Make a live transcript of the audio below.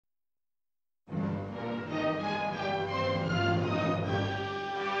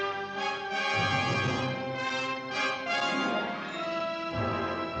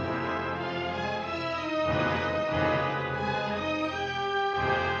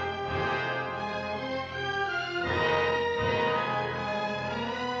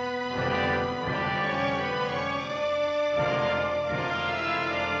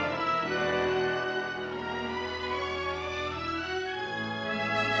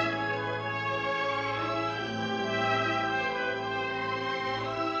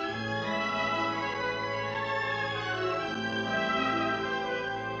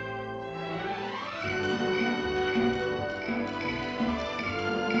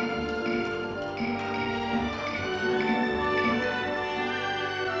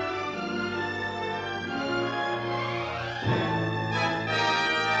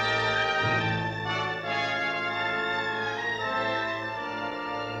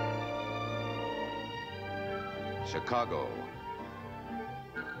Chicago.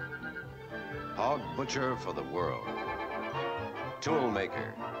 Hog butcher for the world. Tool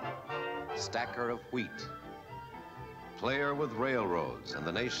maker. Stacker of wheat. Player with railroads and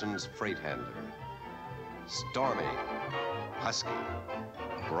the nation's freight handler. Stormy. Husky.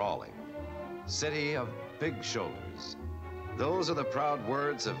 Brawling. City of big shoulders. Those are the proud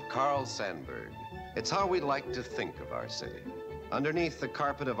words of Carl Sandburg. It's how we like to think of our city. Underneath the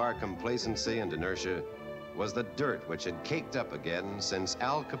carpet of our complacency and inertia was the dirt which had caked up again since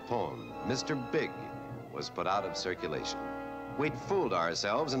Al Capone, Mr. Big, was put out of circulation. We'd fooled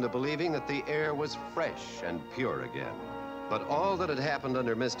ourselves into believing that the air was fresh and pure again. But all that had happened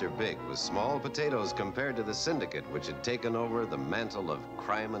under Mr. Big was small potatoes compared to the Syndicate, which had taken over the mantle of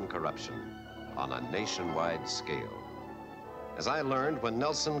crime and corruption on a nationwide scale. As I learned when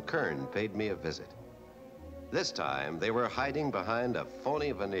Nelson Kern paid me a visit. This time, they were hiding behind a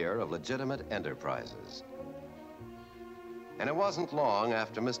phony veneer of legitimate enterprises. And it wasn't long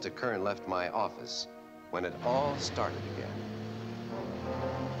after Mr. Kern left my office when it all started again.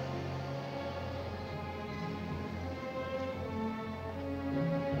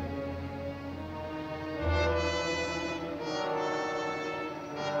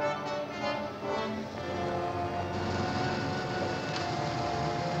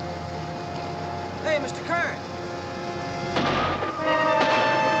 Hey, Mr. Kern.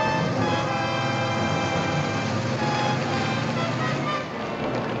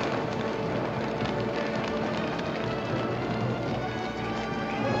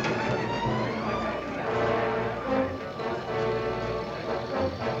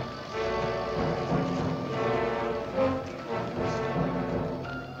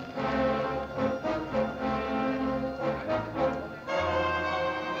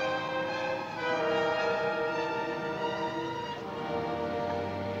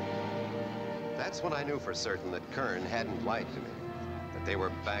 That's when I knew for certain that Kern hadn't lied to me, that they were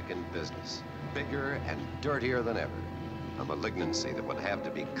back in business, bigger and dirtier than ever, a malignancy that would have to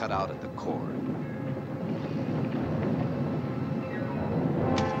be cut out at the core.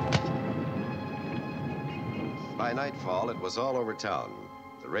 By nightfall, it was all over town.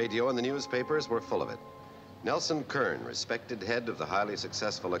 The radio and the newspapers were full of it. Nelson Kern, respected head of the highly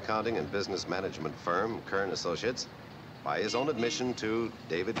successful accounting and business management firm, Kern Associates, by his own admission to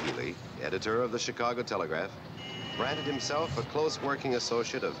David Healy, editor of the Chicago Telegraph, branded himself a close working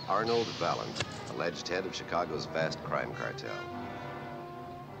associate of Arnold Vallant, alleged head of Chicago's vast crime cartel.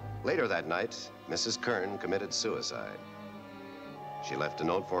 Later that night, Mrs. Kern committed suicide. She left a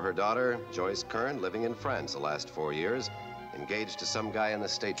note for her daughter, Joyce Kern, living in France the last 4 years, engaged to some guy in the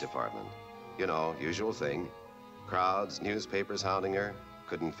State Department. You know, usual thing. Crowds, newspapers hounding her,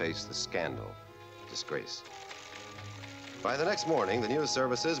 couldn't face the scandal, disgrace. By the next morning, the news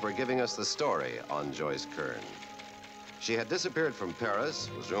services were giving us the story on Joyce Kern. She had disappeared from Paris,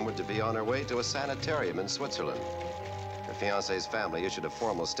 was rumored to be on her way to a sanitarium in Switzerland. Her fiancé's family issued a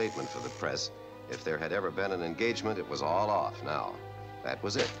formal statement for the press. If there had ever been an engagement, it was all off now. That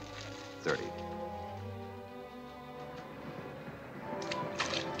was it. 30.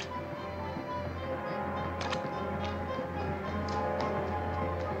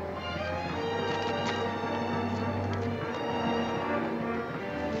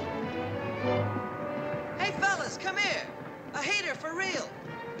 Hey, fellas, come here. A heater for real.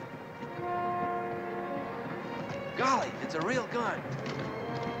 Golly, it's a real gun.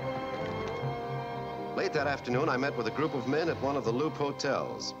 Late that afternoon, I met with a group of men at one of the Loop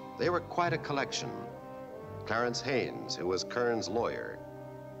hotels. They were quite a collection. Clarence Haynes, who was Kern's lawyer.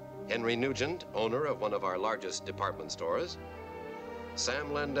 Henry Nugent, owner of one of our largest department stores.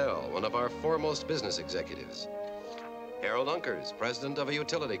 Sam Landell, one of our foremost business executives. Harold Unkers, president of a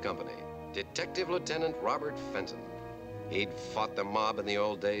utility company. Detective Lieutenant Robert Fenton. He'd fought the mob in the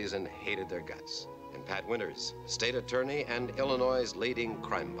old days and hated their guts. And Pat Winters, state attorney and Illinois' leading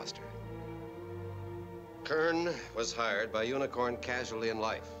crime buster. Kern was hired by Unicorn Casualty and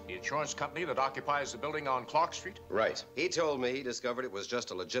Life. The insurance company that occupies the building on Clark Street? Right. He told me he discovered it was just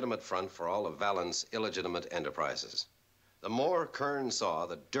a legitimate front for all of Vallant's illegitimate enterprises. The more Kern saw,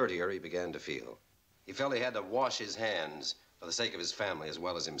 the dirtier he began to feel. He felt he had to wash his hands for the sake of his family as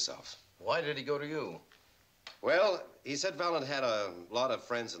well as himself. Why did he go to you? Well, he said Vallant had a lot of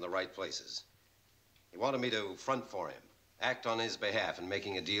friends in the right places. He wanted me to front for him, act on his behalf in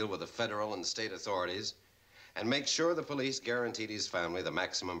making a deal with the federal and state authorities, and make sure the police guaranteed his family the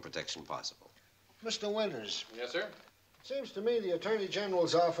maximum protection possible. Mr. Winters. Yes, sir? Seems to me the Attorney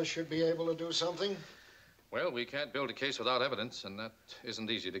General's office should be able to do something. Well, we can't build a case without evidence, and that isn't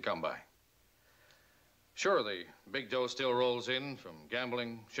easy to come by. Sure, the big dough still rolls in from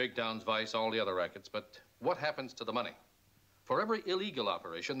gambling, shakedowns, vice, all the other rackets, but what happens to the money? For every illegal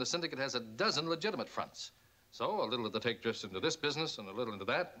operation, the syndicate has a dozen legitimate fronts. So a little of the take drifts into this business and a little into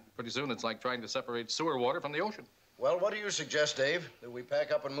that. Pretty soon it's like trying to separate sewer water from the ocean. Well, what do you suggest, Dave? That we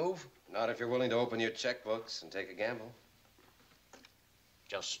pack up and move? Not if you're willing to open your checkbooks and take a gamble.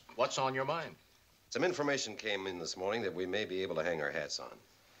 Just what's on your mind? Some information came in this morning that we may be able to hang our hats on.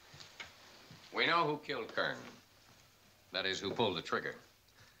 We know who killed Kern. That is, who pulled the trigger.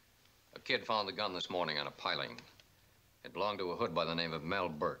 A kid found the gun this morning on a piling. It belonged to a hood by the name of Mel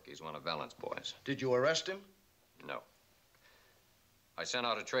Burke. He's one of Valent's boys. Did you arrest him? No. I sent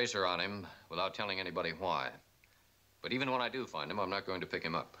out a tracer on him without telling anybody why. But even when I do find him, I'm not going to pick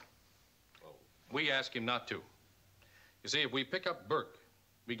him up. We ask him not to. You see, if we pick up Burke,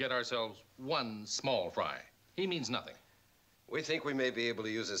 we get ourselves one small fry. He means nothing. We think we may be able to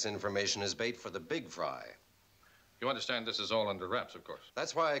use this information as bait for the big fry. You understand this is all under wraps, of course.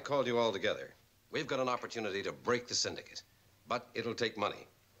 That's why I called you all together. We've got an opportunity to break the syndicate, but it'll take money.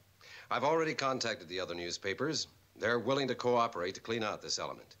 I've already contacted the other newspapers. They're willing to cooperate to clean out this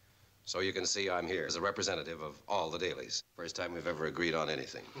element. So you can see I'm here as a representative of all the dailies. First time we've ever agreed on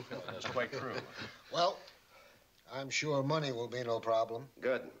anything. That's quite true. Well, I'm sure money will be no problem.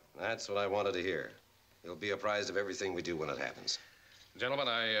 Good. That's what I wanted to hear. You'll be apprised of everything we do when it happens. Gentlemen,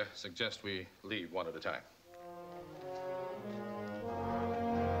 I suggest we leave one at a time.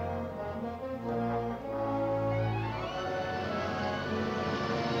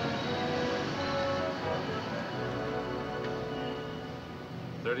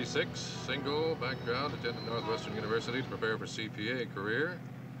 '36, single, background, attended Northwestern University to prepare for CPA career.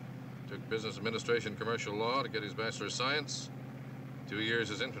 Took business administration, commercial law to get his Bachelor of Science. 2 years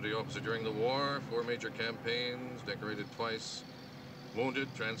as infantry officer during the war, 4 major campaigns, decorated twice.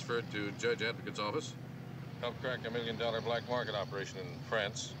 Wounded, transferred to Judge Advocate's office. Helped crack $1 million black market operation in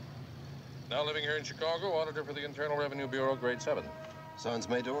France. Now living here in Chicago, auditor for the Internal Revenue Bureau, grade 7. Sounds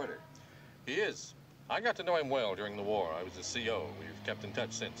made to order. He is. I got to know him well during the war. I was his CO. We've kept in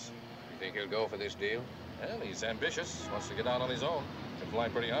touch since. You think he'll go for this deal? Well, he's ambitious, wants to get out on his own. Can fly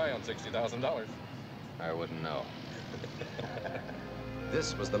pretty high on $60,000. I wouldn't know.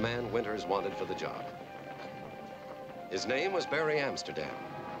 This was the man Winters wanted for the job. His name was Barry Amsterdam.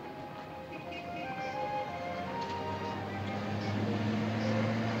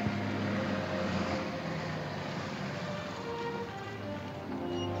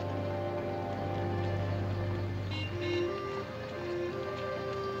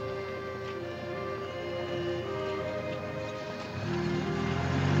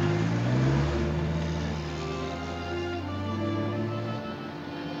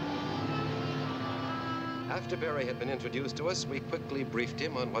 After Barry had been introduced to us, we quickly briefed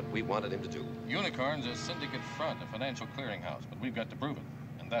him on what we wanted him to do. Unicorn's a syndicate front, a financial clearinghouse, but we've got to prove it.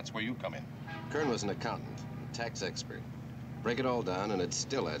 And that's where you come in. Kern was an accountant, a tax expert. Break it all down, and it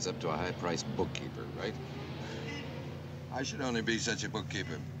still adds up to a high-priced bookkeeper, right? I should only be such a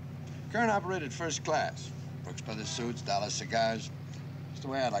bookkeeper. Kern operated first class. Books by the suits, dollars, cigars. It's the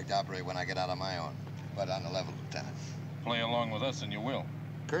way I'd like to operate when I get out on my own. But on the level, Lieutenant. Play along with us and you will.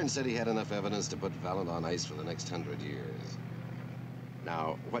 Kern said he had enough evidence to put Valent on ice for the next 100 years.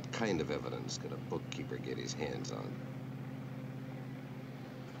 Now, what kind of evidence could a bookkeeper get his hands on?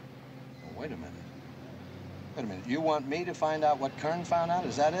 Oh, wait a minute. Wait a minute. You want me to find out what Kern found out?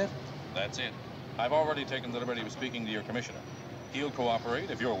 Is that it? That's it. I've already taken the liberty of speaking to your commissioner. He'll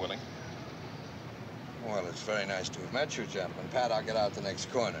cooperate if you're willing. Well, it's very nice to have met you, gentlemen. Pat, I'll get out the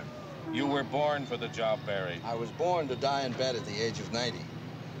next corner. You were born for the job, Barry. I was born to die in bed at the age of 90.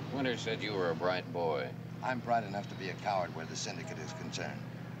 Winters said you were a bright boy. I'm bright enough to be a coward where the syndicate is concerned.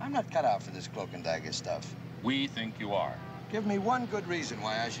 I'm not cut out for this cloak and dagger stuff. We think you are. Give me one good reason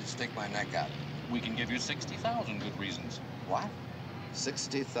why I should stick my neck out. We can give you 60,000 good reasons. What?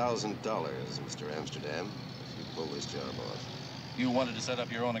 $60,000, Mr. Amsterdam, if you pull this job off. You wanted to set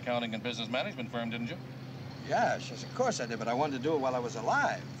up your own accounting and business management firm, didn't you? Yes, of course I did, but I wanted to do it while I was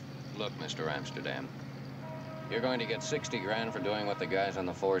alive. Look, Mr. Amsterdam, you're going to get 60 grand for doing what the guys on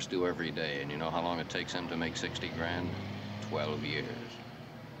the force do every day. And you know how long it takes them to make 60 grand? 12 years.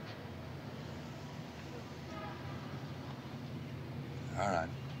 All right.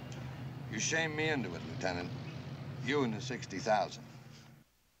 You shame me into it, Lieutenant. You and the 60,000.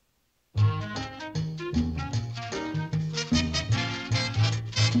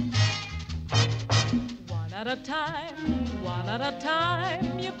 One at a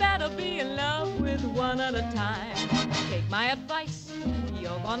time, you better be in love with one at a time. Take my advice,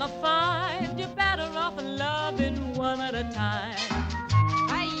 you're gonna find you're better off in loving one at a time.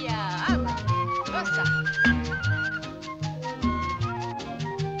 Hiya, alla, rosa.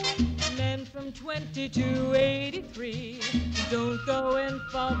 Men from from 20 to 83. Don't go in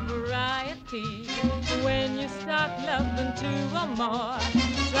for variety. When you start loving two or more,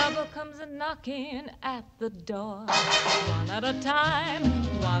 trouble comes a knocking at the door. One at a time,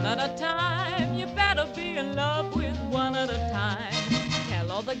 one at a time. You better be in love with one at a time.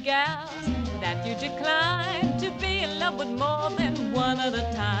 Tell all the gals that you decline to be in love with more than one at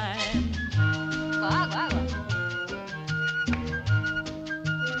a time. Wow, wow.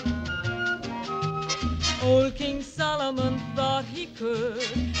 Old King Solomon thought he could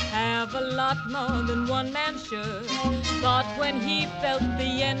have a lot more than one man should. Thought when he felt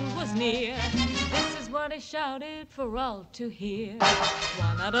the end was near, this is what he shouted for all to hear.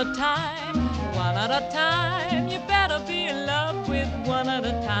 One at a time, one at a time. You better be in love with one at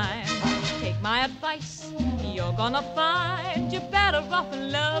a time. Take my advice, you're gonna find you're better off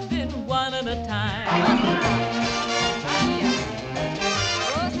in loving one at a time.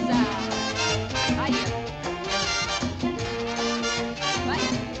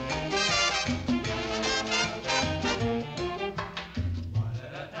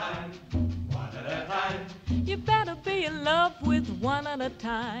 You better be in love with one at a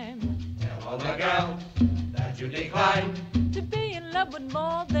time. Tell all the gals that you decline to be in love with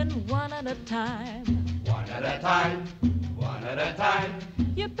more than one at a time. One at a time, one at a time.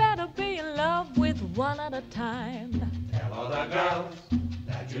 You better be in love with one at a time. Tell all the girls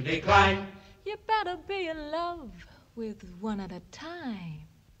that you decline. You better be in love with one at a time.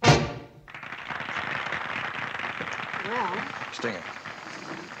 Well, Stinger.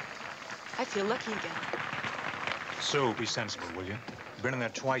 I feel lucky again. Sue, be sensible, will you? You've been in there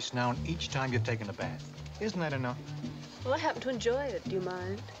twice now, and each time you've taken a bath. Isn't that enough? Well, I happen to enjoy it. Do you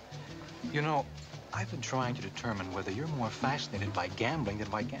mind? You know, I've been trying to determine whether you're more fascinated by gambling than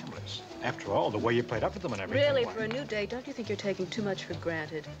by gamblers. After all, the way you played up with them and everything. Really, for a new date, don't you think you're taking too much for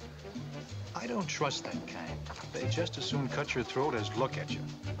granted? I don't trust that kind. They just as soon cut your throat as look at you.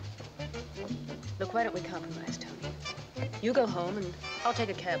 Look, why don't we compromise, Tony? You go home, and I'll take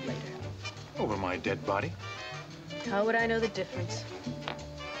a cab later. Over my dead body? How would I know the difference?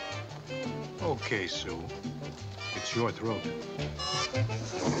 Okay, Sue. It's your throat.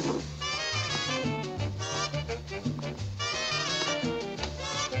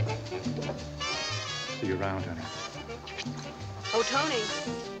 See you around, honey. Oh, Tony.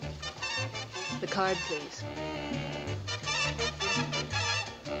 The card, please.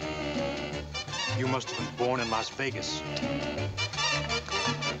 You must have been born in Las Vegas.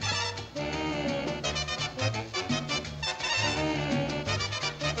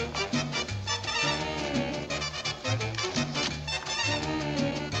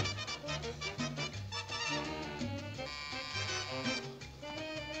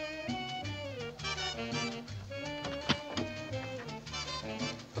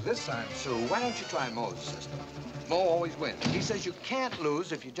 This time, Sue, why don't you try Mo's system? Mo always wins. He says you can't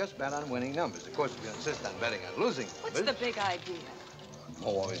lose if you just bet on winning numbers. Of course, if you insist on betting on losing What's numbers, the big idea? Mo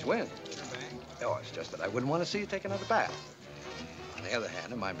always wins. Oh, it's just that I wouldn't want to see you take another bath. On the other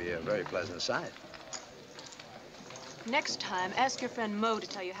hand, it might be a very pleasant sight. Next time, ask your friend Mo to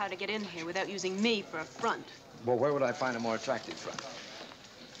tell you how to get in here without using me for a front. Well, where would I find a more attractive front?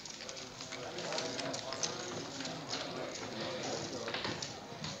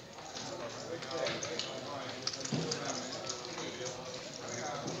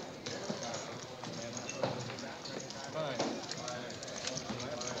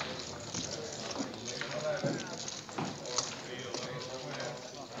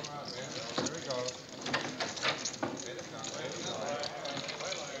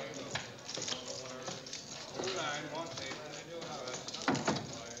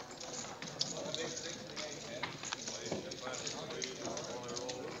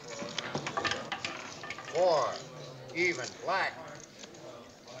 Even, black.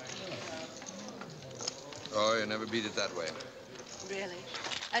 Oh, you never beat it that way. Really?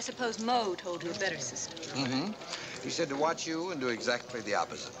 I suppose Mo told you a better system. Mm-hmm. He said to watch you and do exactly the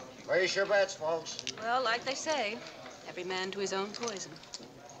opposite. Place your bets, folks. Well, like they say, every man to his own poison.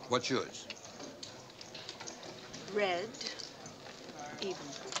 What's yours? Red, even.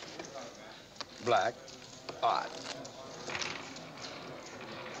 Black, odd.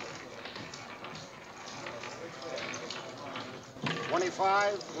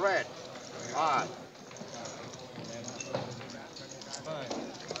 $25, red, odd.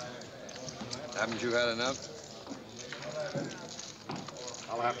 Haven't you had enough?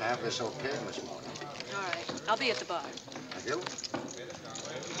 I'll have to have this okay, Miss Morgan. All right, I'll be at the bar. Thank you.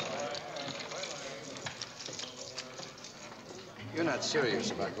 You're not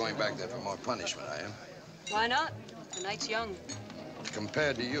serious about going back there for more punishment, are you? Why not? The night's young.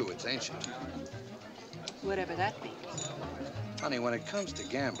 compared to you, it's ancient. Whatever that means. Honey, when it comes to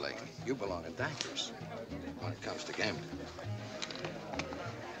gambling, you belong in bankers. When it comes to gambling.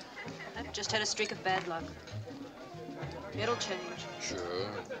 I've just had a streak of bad luck. It'll change.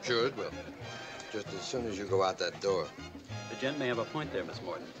 Sure it will. Just as soon as you go out that door. The gent may have a point there, Miss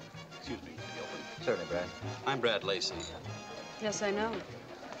Morton. Excuse me, Gilpin. Certainly, Brad. I'm Brad Lacey. Yes, I know.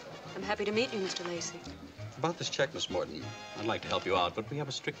 I'm happy to meet you, Mr. Lacey. About this check, Miss Morton, I'd like to help you out, but we have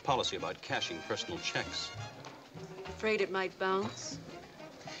a strict policy about cashing personal checks. Afraid it might bounce?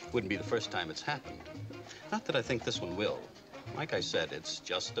 Wouldn't be the first time it's happened. Not that I think this one will. Like I said, it's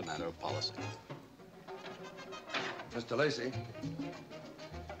just a matter of policy. Mr. Lacey.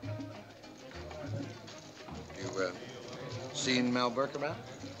 You, seen Mel Burke around?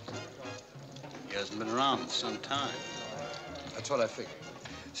 He hasn't been around in some time. That's what I figured.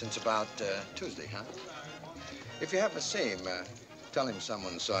 Since about Tuesday, huh? If you happen to see him, tell him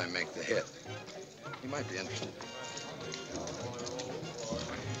someone saw him make the hit. He might be interested.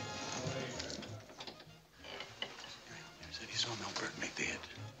 He said he saw Mel Burke make the hit.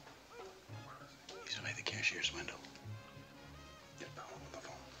 He's at the cashier's window. Get Powell on the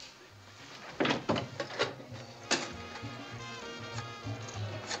phone.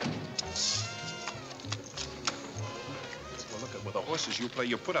 Well, look, with the horses you play,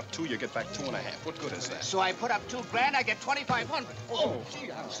 you put up 2, you get back 2.5. What good is that? So I put up $2 grand, I get 2,500. Oh,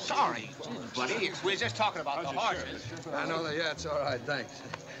 gee, I'm sorry, buddy. We're just talking about the horses. I know that. Yeah, it's all right. Thanks.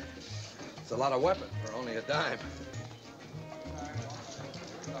 It's a lot of weapon for only a dime.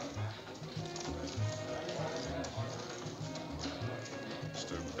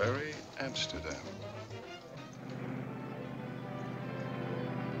 Mr. Barry Amsterdam.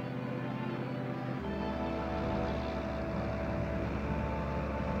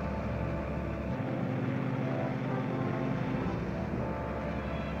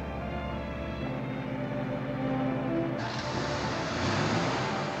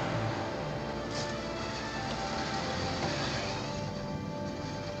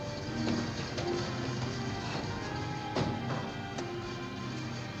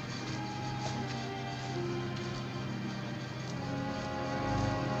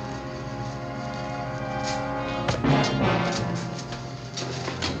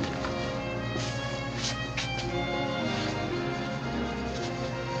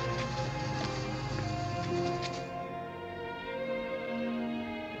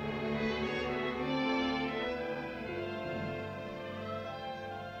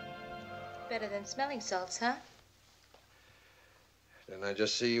 Better than smelling salts, huh? Didn't I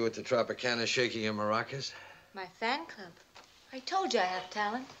just see you at the Tropicana shaking your maracas? My fan club. I told you I have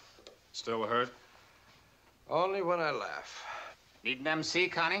talent. Still hurt? Only when I laugh. Need an MC,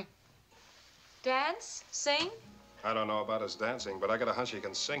 Connie? Dance? Sing? I don't know about his dancing, but I got a hunch he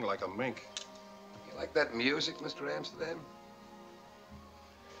can sing like a mink. You like that music, Mr. Amsterdam?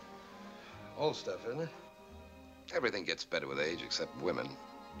 Old stuff, isn't it? Everything gets better with age, except women.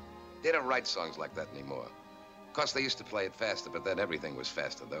 They don't write songs like that anymore. Of course, they used to play it faster, but then everything was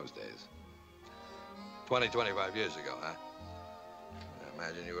faster those days. 20, 25 years ago, huh? I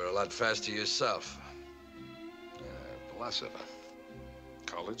imagine you were a lot faster yourself. Philosopher.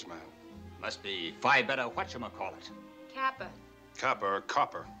 College man. Must be Phi Beta whatchamacallit. Kappa. Kappa or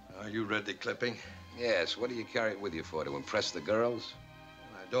copper. Oh, you read the clipping? Yes, what do you carry it with you for? To impress the girls?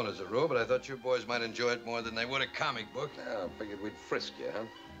 I don't as a rule, but I thought you boys might enjoy it more than they would a comic book. I figured we'd frisk you, huh?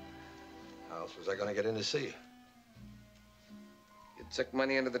 How else was I going to get in to see you? You took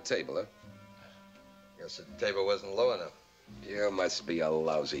money under the table, huh? Guess the table wasn't low enough. You must be a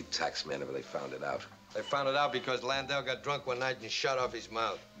lousy taxman if they found it out. They found it out because Landau got drunk one night and shot off his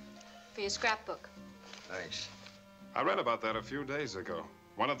mouth. For your scrapbook. Thanks. I read about that a few days ago.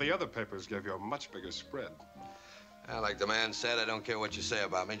 One of the other papers gave you a much bigger spread. Well, like the man said, I don't care what you say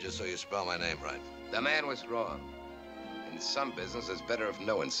about me, just so you spell my name right. The man was wrong. In some business, it's better if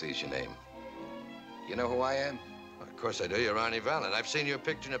no one sees your name. You know who I am? Well, of course I do. You're Arnie Valent. I've seen your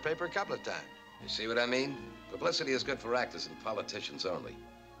picture in the paper a couple of times. You see what I mean? Publicity is good for actors and politicians only.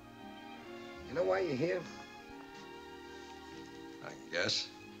 You know why you're here? I guess.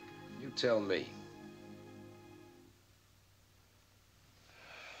 You tell me.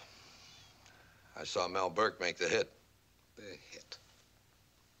 I saw Mel Burke make the hit. The hit?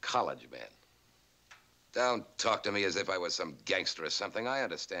 College man. Don't talk to me as if I was some gangster or something. I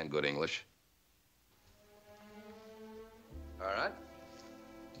understand good English. All right.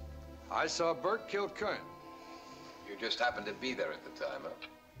 I saw Burke kill Kern. You just happened to be there at the time,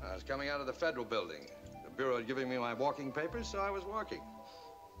 huh? I was coming out of the Federal building. The Bureau had given me my walking papers, so I was walking.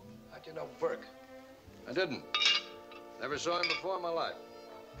 How'd you know Burke? I didn't. Never saw him before in my life.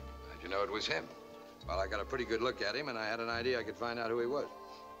 How'd you know it was him? Well, I got a pretty good look at him, and I had an idea I could find out who he was.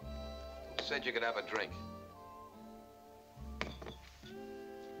 Who said you could have a drink?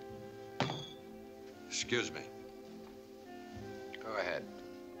 Excuse me. Go ahead,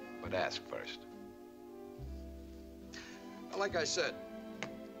 but ask first. Well, like I said,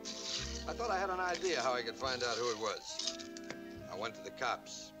 I thought I had an idea how I could find out who it was. I went to the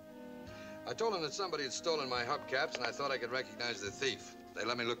cops. I told them that somebody had stolen my hubcaps, and I thought I could recognize the thief. They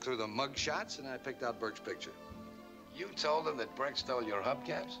let me look through the mug shots, and I picked out Burke's picture. You told them that Burke stole your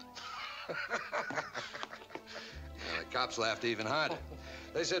hubcaps? The cops laughed even harder.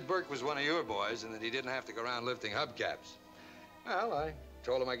 They said Burke was one of your boys and that he didn't have to go around lifting hubcaps. Well, I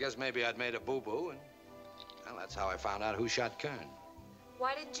told them I guess maybe I'd made a boo-boo, and well, that's how I found out who shot Kern.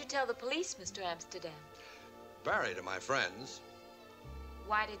 Why didn't you tell the police, Mr. Amsterdam? Barry to my friends.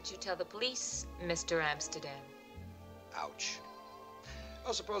 Why didn't you tell the police, Mr. Amsterdam? Ouch.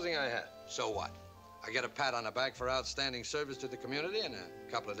 Well, supposing I had. So what? I get a pat on the back for outstanding service to the community, and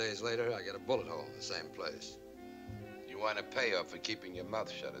a couple of days later, I get a bullet hole in the same place. You want a payoff for keeping your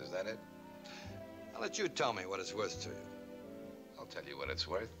mouth shut, is that it? I'll let you tell me what it's worth to you. I'll tell you what it's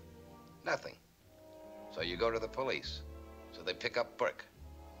worth. Nothing. So you go to the police. So they pick up Burke.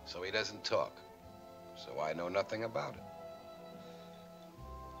 So he doesn't talk. So I know nothing about it.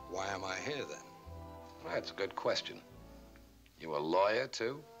 Why am I here, then? Well, that's a good question. You a lawyer,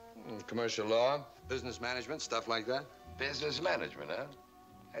 too? Commercial law, business management, stuff like that. Business management, huh?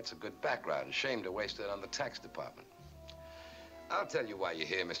 That's a good background. Shame to waste it on the tax department. I'll tell you why you're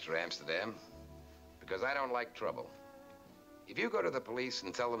here, Mr. Amsterdam. Because I don't like trouble. If you go to the police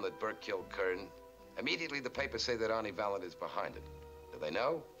and tell them that Burke killed Kern, immediately the papers say that Arnie Valent is behind it. Do they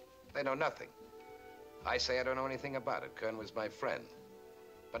know? They know nothing. I say I don't know anything about it. Kern was my friend.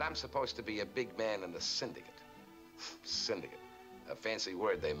 But I'm supposed to be a big man in the Syndicate. Syndicate. A fancy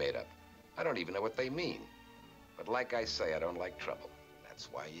word they made up. I don't even know what they mean. But like I say, I don't like trouble. That's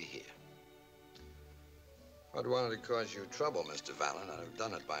why you're here. If I'd wanted to cause you trouble, Mr. Valent, I'd have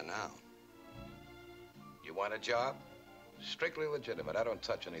done it by now. You want a job? Strictly legitimate. I don't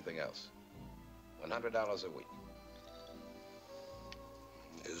touch anything else. $100 a week.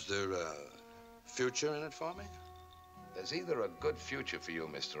 Is there a future in it for me? There's either a good future for you,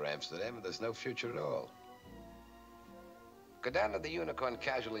 Mr. Amsterdam, or there's no future at all. Go down to the Unicorn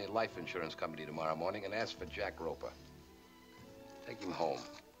Casualty and Life Insurance Company tomorrow morning and ask for Jack Roper. Take him home.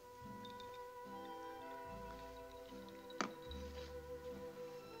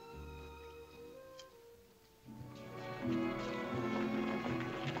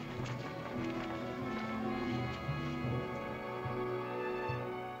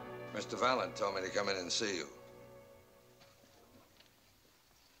 Mr. Valent told me to come in and see you.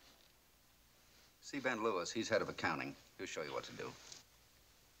 See Ben Lewis. He's head of accounting. He'll show you what to do.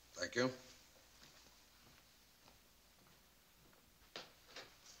 Thank you.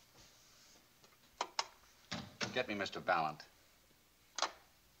 Get me Mr. Valent.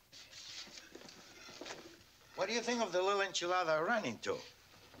 What do you think of the little enchilada I ran into?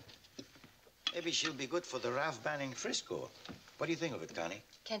 Maybe she'll be good for the Ralph band in Frisco. What do you think of it, Connie?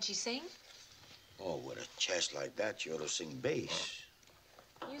 Can she sing? Oh, with a chest like that, you ought to sing bass.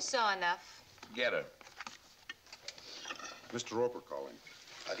 You saw enough. Get her. Mr. Roper calling.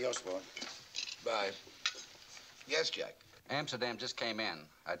 Adios, boy. Bye. Yes, Jack. Amsterdam just came in.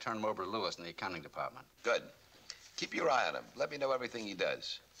 I turned him over to Lewis in the accounting department. Good. Keep your eye on him. Let me know everything he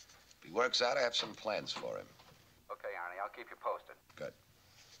does. If he works out, I have some plans for him. Okay, Arnie, I'll keep you posted. Good.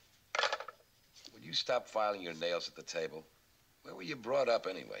 Would you stop filing your nails at the table? Where were you brought up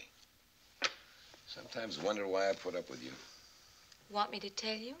anyway? Sometimes wonder why I put up with you. Want me to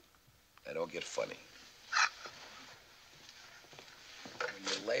tell you? I don't get funny. When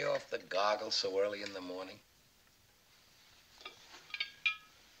you lay off the goggles so early in the morning.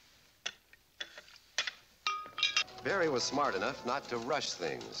 Barry was smart enough not to rush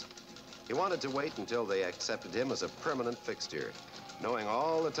things. He wanted to wait until they accepted him as a permanent fixture, knowing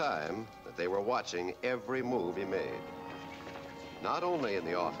all the time that they were watching every move he made. Not only in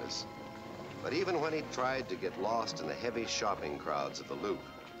the office, but even when he tried to get lost in the heavy shopping crowds of the Loop,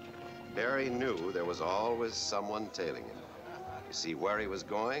 Barry knew there was always someone tailing him to see where he was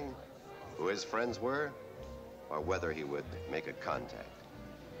going, who his friends were, or whether he would make a contact.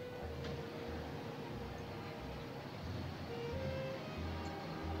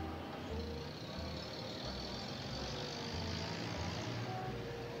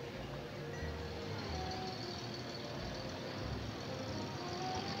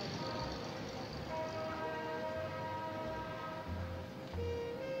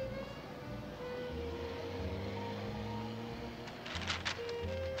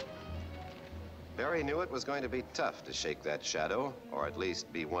 Barry knew it was going to be tough to shake that shadow, or at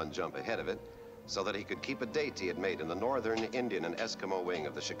least be one jump ahead of it, so that he could keep a date he had made in the Northern Indian and Eskimo wing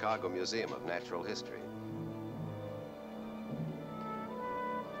of the Chicago Museum of Natural History.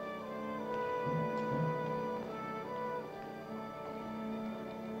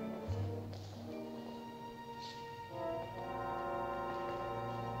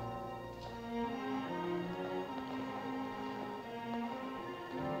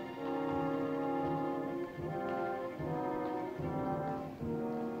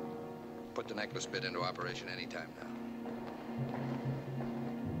 Put the necklace bit into operation anytime now.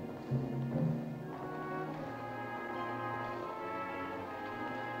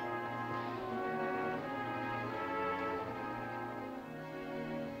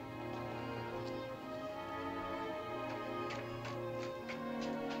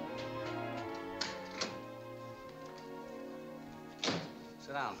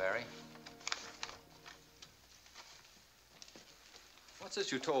 Sit down, Barry. What's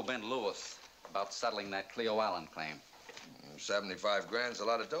this you told Ben Lewis about settling that Cleo Allen claim? 75 grand's a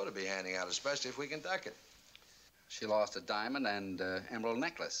lot of dough to be handing out, especially if we can duck it. She lost a diamond and emerald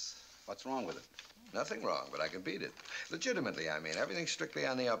necklace. What's wrong with it? Nothing wrong, but I can beat it. Legitimately, I mean. Everything's strictly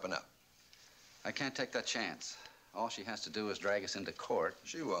on the up and up. I can't take that chance. All she has to do is drag us into court.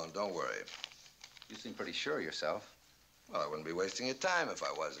 She won't, don't worry. You seem pretty sure of yourself. Well, I wouldn't be wasting your time if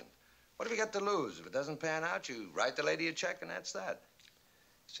I wasn't. What have you got to lose? If it doesn't pan out, you write the lady a check and that's that.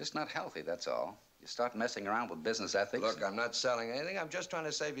 It's just not healthy, that's all. You start messing around with business ethics. Look, I'm not selling anything. I'm just trying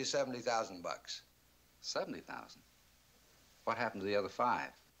to save you 70,000 bucks. 70,000? What happened to the other 5?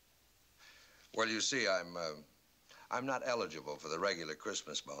 Well, you see, I'm not eligible for the regular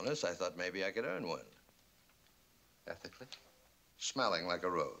Christmas bonus. I thought maybe I could earn one. Ethically? Smelling like a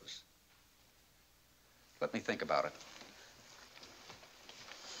rose. Let me think about it.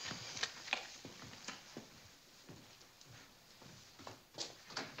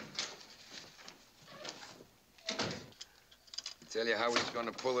 Tell you how he's going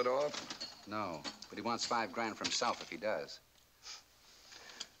to pull it off? No, but he wants 5 grand for himself if he does.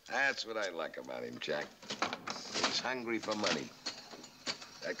 That's what I like about him, Jack. He's hungry for money.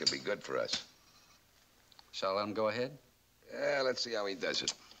 That could be good for us. Shall I let him go ahead? Yeah, let's see how he does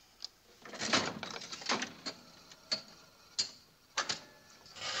it.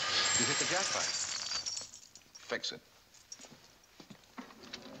 You hit the jackpot. Fix it.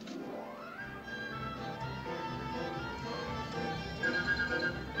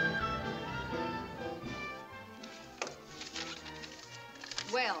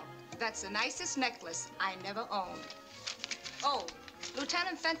 Well, that's the nicest necklace I never owned. Oh,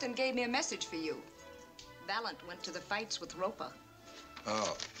 Lieutenant Fenton gave me a message for you. Valent went to the fights with Roper.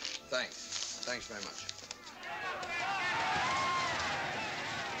 Oh, thanks. Thanks very much.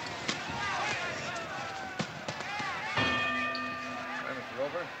 Hi, Mr.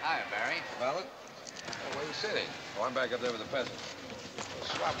 Roper. Hi, Barry. Valent? Oh, where are you sitting? Oh, I'm back up there with the peasant. Well,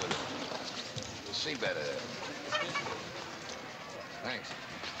 swap with him. You'll see better there. Thanks.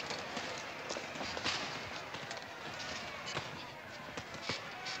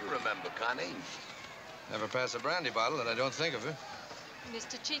 You remember Connie? Never pass a brandy bottle that I don't think of her.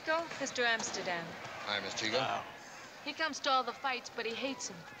 Mr. Chico, Mr. Amsterdam. Hi, Miss Chico. He comes to all the fights, but he hates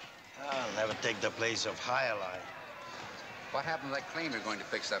them. I'll never take the place of Highline. What happened to that claim you're going to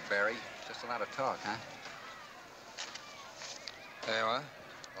fix up, Barry? Just a lot of talk, huh? There you are.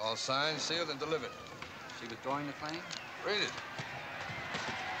 All signed, sealed, and delivered. She withdrawing the claim? Read it.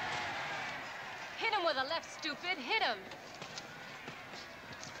 Hit him with a left, stupid. Hit him.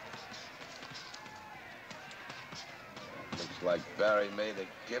 Looks like Barry made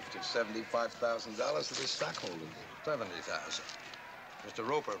a gift of $75,000 to the stockholders. 70,000. Mr.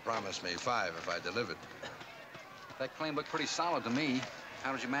 Roper promised me 5 if I delivered. That claim looked pretty solid to me.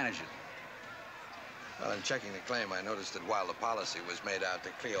 How did you manage it? Well, in checking the claim, I noticed that while the policy was made out to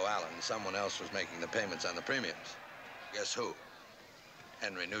Cleo Allen, someone else was making the payments on the premiums. Guess who?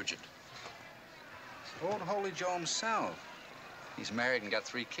 Henry Nugent. Old Holy Joe himself. He's married and got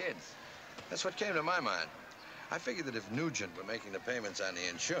 3 kids. That's what came to my mind. I figured that if Nugent were making the payments on the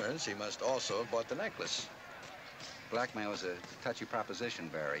insurance, he must also have bought the necklace. Blackmail is a touchy proposition,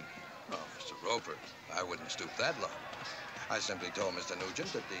 Barry. Oh, Mr. Roper, I wouldn't stoop that low. I simply told Mr.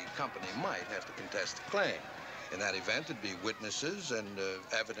 Nugent that the company might have to contest the claim. In that event, it'd be witnesses and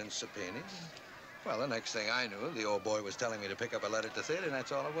evidence subpoenaed. Well, the next thing I knew, the old boy was telling me to pick up a letter to theater, and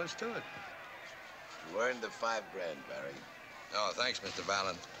that's all there was to it. You earned the 5 grand, Barry. Oh, thanks, Mr.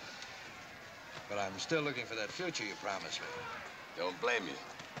 Valent. But I'm still looking for that future you promised me. Don't blame you.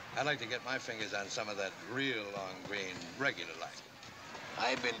 I'd like to get my fingers on some of that real long green, regular like.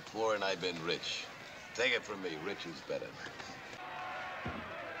 I've been poor and I've been rich. Take it from me, rich is better.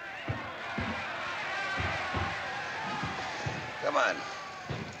 Come on.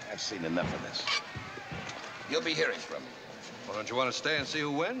 I've seen enough of this. You'll be hearing from me. Well, don't you want to stay and see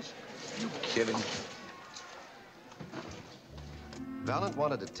who wins? You kidding? Valent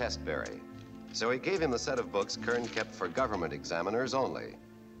wanted to test Barry, so he gave him the set of books Kern kept for government examiners only.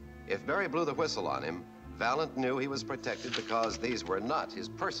 If Barry blew the whistle on him, Valent knew he was protected because these were not his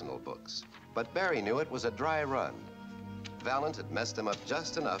personal books. But Barry knew it was a dry run. Valent had messed him up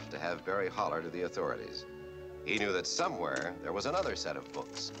just enough to have Barry holler to the authorities. He knew that somewhere there was another set of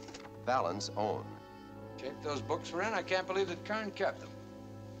books, Valent's own. Check those books were in. I can't believe that Kern kept them.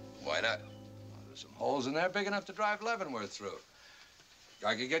 Why not? Well, there's some holes in there big enough to drive Leavenworth through.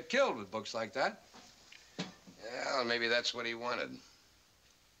 Guy could get killed with books like that. Well, maybe that's what he wanted.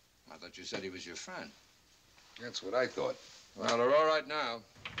 I thought you said he was your friend. That's what I thought. Well, they're all right now.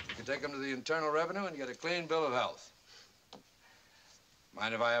 You can take them to the Internal Revenue and get a clean bill of health.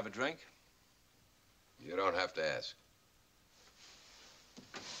 Mind if I have a drink? You don't have to ask.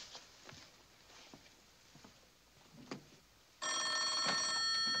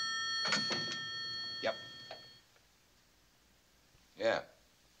 Yep. Yeah.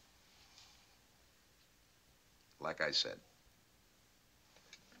 Like I said.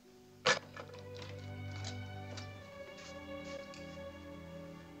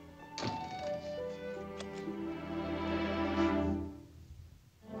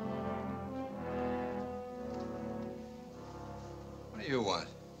 What do you want?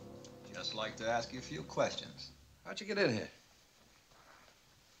 Just like to ask you a few questions. How'd you get in here?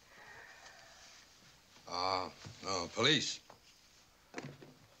 No, police.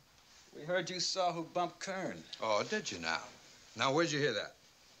 We heard you saw who bumped Kern. Oh, did you now? Now, where'd you hear that?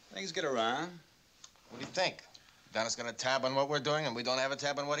 Things get around. What do you think? Donna's got a tab on what we're doing, and we don't have a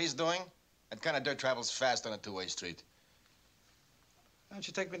tab on what he's doing? That kind of dirt travels fast on a two-way street. Why don't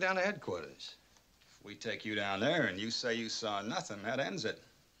you take me down to headquarters? If we take you down there and you say you saw nothing, that ends it.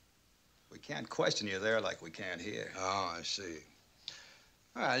 We can't question you there like we can't here. Oh, I see.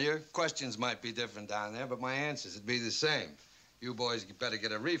 Well, your questions might be different down there, but my answers would be the same. You boys better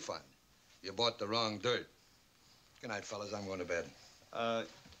get a refund. You bought the wrong dirt. Good night, fellas. I'm going to bed.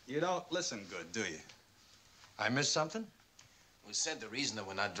 You don't listen good, do you? I missed something? We said the reason that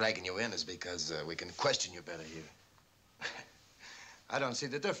we're not dragging you in is because we can question you better here. I don't see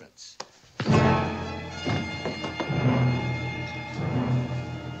the difference.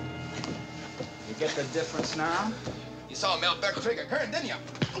 You get the difference now? You saw Mel Beck trigger Kern, didn't you?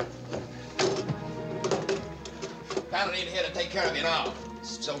 Valent ain't here to take care of you now.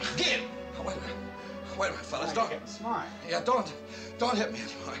 So get him. Wait a minute, fellas. Don't get smart. Yeah, don't hit me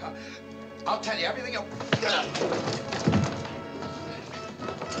anymore. I'll tell you everything you...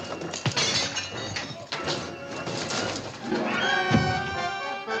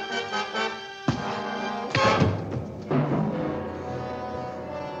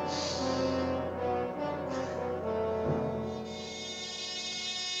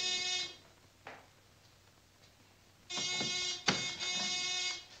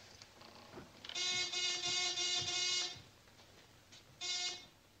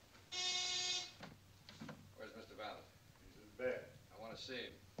 See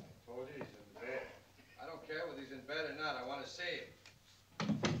him. I told you he's in bed. I don't care whether he's in bed or not. I want to see him.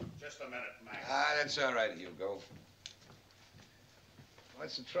 Just a minute, Mac. That's all right, Hugo.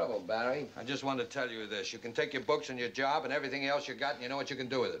 What's the trouble, Barry? I just wanted to tell you this. You can take your books and your job and everything else you got, and you know what you can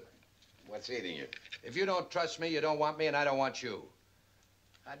do with it. What's eating you? If you don't trust me, you don't want me, and I don't want you.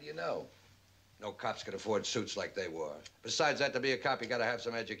 How do you know? No cops could afford suits like they wore. Besides that, to be a cop, you gotta have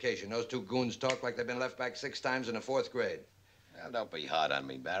some education. Those two goons talk like they've been left back 6 times in the 4th grade. Well, don't be hard on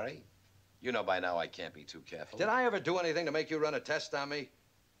me, Barry. You know by now I can't be too careful. Did I ever do anything to make you run a test on me?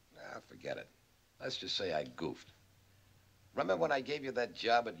 Nah, forget it. Let's just say I goofed. Remember when I gave you that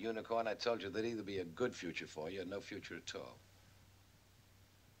job at Unicorn, I told you there'd either be a good future for you or no future at all.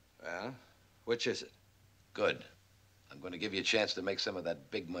 Well, which is it? Good. I'm going to give you a chance to make some of that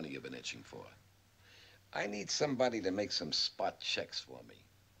big money you've been itching for. I need somebody to make some spot checks for me.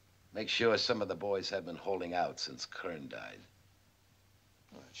 Make sure some of the boys have been holding out since Kern died.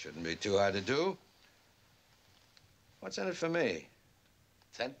 Well, it shouldn't be too hard to do. What's in it for me?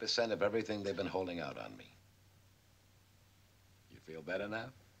 10% of everything they've been holding out on me. You feel better now?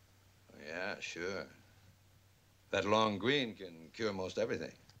 Yeah, sure. That long green can cure most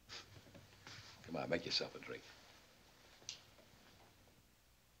everything. Come on, make yourself a drink.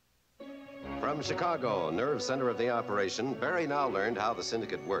 From Chicago, nerve center of the operation, Barry now learned how the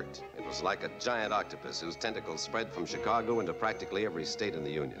syndicate worked. It was like a giant octopus whose tentacles spread from Chicago into practically every state in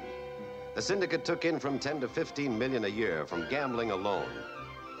the Union. The syndicate took in from 10 to 15 million a year from gambling alone.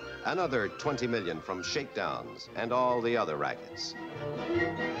 Another 20 million from shakedowns and all the other rackets.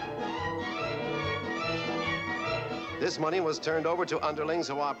 This money was turned over to underlings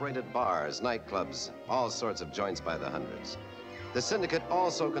who operated bars, nightclubs, all sorts of joints by the hundreds. The syndicate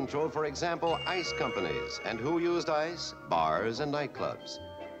also controlled, for example, ice companies. And who used ice? Bars and nightclubs.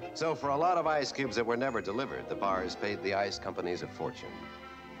 So for a lot of ice cubes that were never delivered, the bars paid the ice companies a fortune.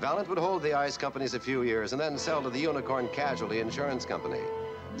 Valent would hold the ice companies a few years and then sell to the Unicorn Casualty Insurance Company.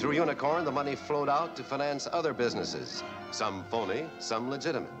 Through Unicorn, the money flowed out to finance other businesses, some phony, some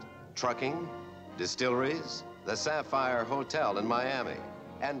legitimate. Trucking, distilleries, the Sapphire Hotel in Miami,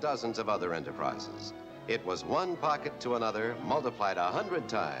 and dozens of other enterprises. It was one pocket to another, multiplied 100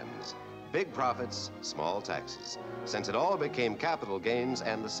 times. Big profits, small taxes, since it all became capital gains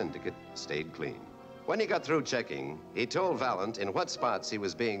and the syndicate stayed clean. When he got through checking, he told Valent in what spots he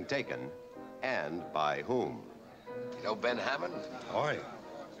was being taken and by whom. You know Ben Hammond? Oi.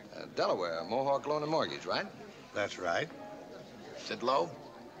 Delaware, Mohawk Loan and Mortgage, right? That's right. Sid Lowe?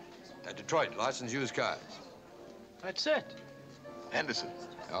 Detroit, Larson's used cars. That's it. Henderson.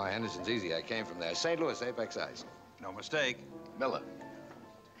 Oh, Henderson's easy. I came from there. St. Louis, Apex Ice. No mistake. Miller.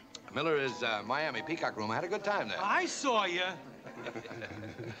 Miller is Miami Peacock Room. I had a good time there. I saw you.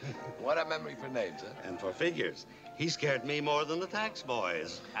 What a memory for names, huh? And for figures. He scared me more than the tax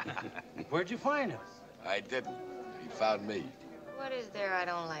boys. Where'd you find him? I didn't. He found me. What is there I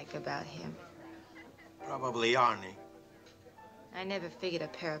don't like about him? Probably Arnie. I never figured a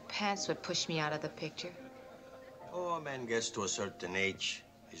pair of pants would push me out of the picture. Oh, a man gets to a certain age.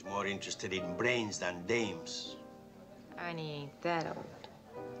 He's more interested in brains than dames. Arnie ain't that old.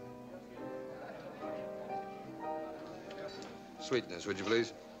 Sweetness, would you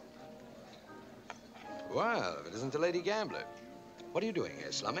please? Well, if it isn't the lady gambler. What are you doing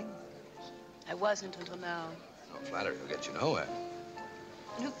here, slumming? I wasn't until now. No flattery will get you nowhere.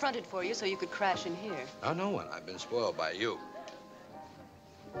 And who fronted for you so you could crash in here? Oh, no one. I've been spoiled by you.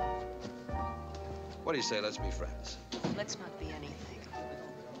 What do you say? Let's be friends. Let's not be anything.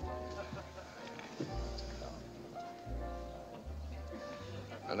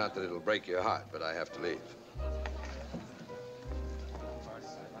 Well, not that it'll break your heart, but I have to leave.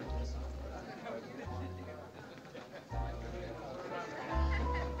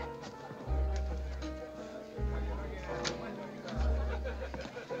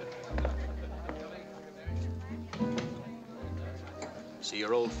 See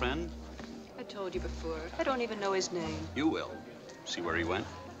your old friend? I told you before. I don't even know his name. You will. See where he went?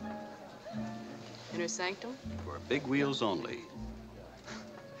 Inner sanctum? For big wheels only.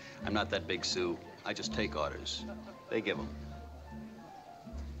 I'm not that big, Sue. I just take orders. They give them.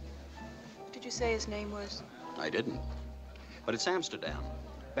 What did you say his name was? I didn't. But it's Amsterdam.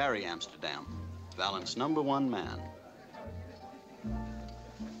 Barry Amsterdam. Valent's #1 man.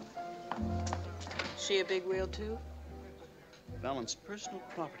 She a big wheel, too? Valent's personal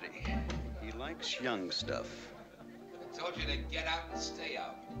property. He likes young stuff. I told you to get out and stay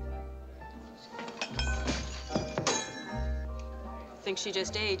out. Think she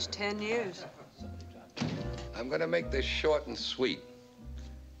just aged 10 years. I'm gonna make this short and sweet.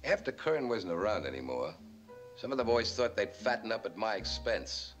 After Kern wasn't around anymore, some of the boys thought they'd fatten up at my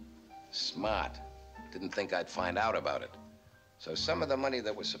expense. Smart. Didn't think I'd find out about it. So some of the money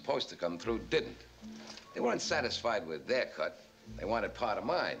that was supposed to come through didn't. They weren't satisfied with their cut. They wanted part of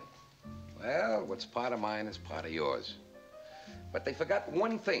mine. Well, what's part of mine is part of yours. But they forgot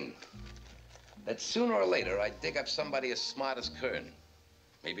one thing. That sooner or later, I'd dig up somebody as smart as Kern.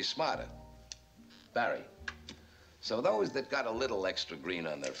 Maybe smarter. Barry. So those that got a little extra green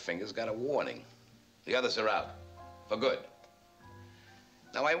on their fingers got a warning. The others are out. For good.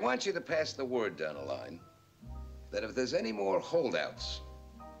 Now, I want you to pass the word down the line that if there's any more holdouts,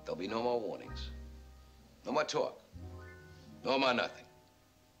 there'll be no more warnings. No more talk. No more nothing.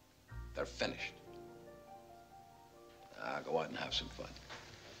 They're finished. Now, go out and have some fun.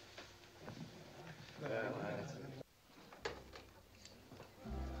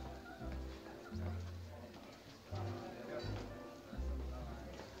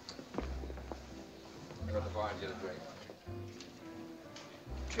 Go to the bar and get a drink.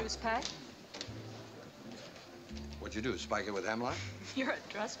 Truce pact? What'd you do, spike it with hemlock? You're a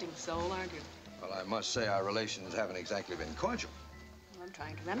trusting soul, aren't you? Well, I must say our relations haven't exactly been cordial. Well, I'm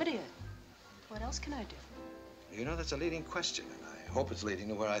trying to remedy it. What else can I do? You know, that's a leading question, and I hope it's leading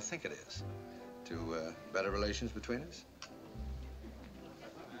to where I think it is. To better relations between us?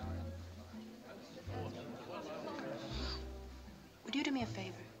 Would you do me a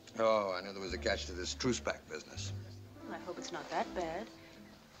favor? Oh, I knew there was a catch to this truce pact business. Well, I hope it's not that bad.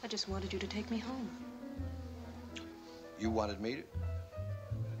 just wanted you to take me home. You wanted me to?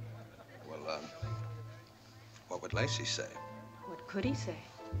 Well, what would Lacey say? What could he say?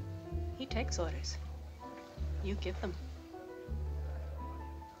 He takes orders. You give them.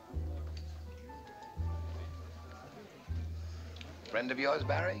 Friend of yours,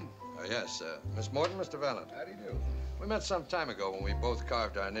 Barry? Yes, Miss Morton, Mr. Valent. How do you do? We met some time ago when we both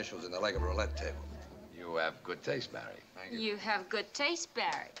carved our initials in the leg of a roulette table. You have good taste, Barry. Thank you. You have good taste,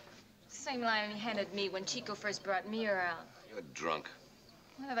 Barry. Same line he handed me when Chico first brought me around. You're drunk.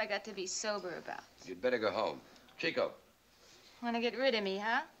 What have I got to be sober about? You'd better go home. Chico. Want to get rid of me,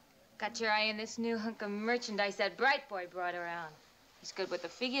 huh? Got your eye on this new hunk of merchandise that Bright Boy brought around. He's good with the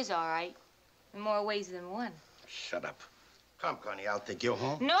figures, all right. In more ways than one. Shut up. Come, Connie, I'll take you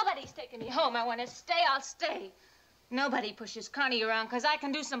home. Nobody's taking me home. I want to stay, I'll stay. Nobody pushes Connie around, because I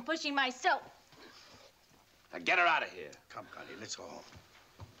can do some pushing myself. Now get her out of here. Come, Connie, let's go home.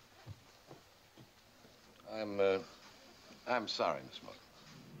 I'm sorry, Miss Morton.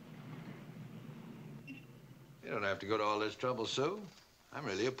 You don't have to go to all this trouble, Sue. I'm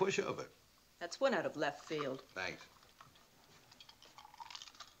really a pushover. That's one out of left field. Thanks.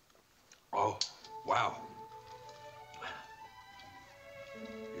 Oh, wow.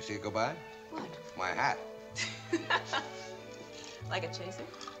 You see it go by? What? My hat. Like a chaser?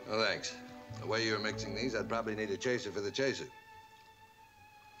 No, thanks. The way you're mixing these, I'd probably need a chaser for the chaser.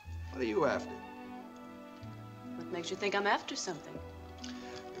 What are you after? What makes you think I'm after something?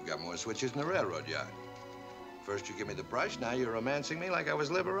 You've got more switches than a railroad yard. First you give me the brush, now you're romancing me like I was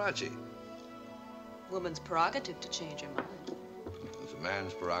Liberace. Woman's prerogative to change her mind. It's a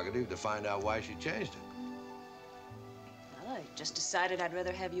man's prerogative to find out why she changed it. Well, I just decided I'd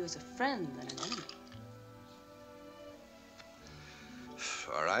rather have you as a friend than an enemy.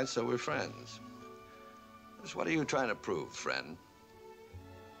 All right, so we're friends. Just what are you trying to prove, friend?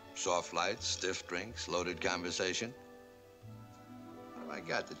 Soft lights, stiff drinks, loaded conversation? What have I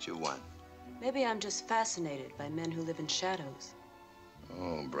got that you want? Maybe I'm just fascinated by men who live in shadows.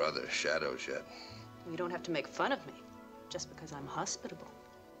 Oh, brother, shadows yet. You don't have to make fun of me just because I'm hospitable.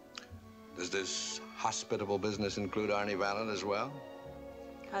 Does this hospitable business include Arnie Valent as well?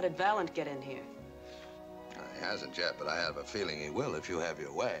 How did Valent get in here? He hasn't yet, but I have a feeling he will if you have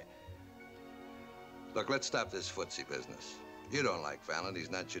your way. Look, let's stop this footsie business. You don't like Valent. He's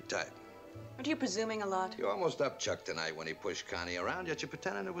not your type. Aren't you presuming a lot? You almost up Chuck tonight when he pushed Connie around, yet you're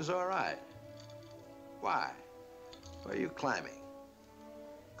pretending it was all right. Why? Where are you climbing?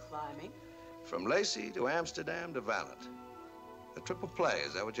 Climbing? From Lacey to Amsterdam to Valent. A triple play,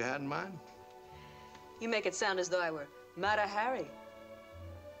 is that what you had in mind? You make it sound as though I were Mata Hari.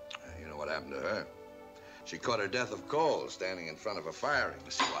 You know what happened to her? She caught her death of cold standing in front of a firing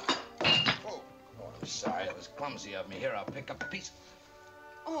squad. Oh, I'm sorry. It was clumsy of me. Here, I'll pick up a piece.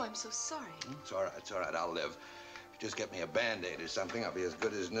 Oh, I'm so sorry. It's all right, it's all right. I'll live. If you just get me a Band-Aid or something, I'll be as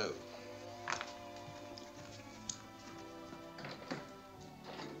good as new.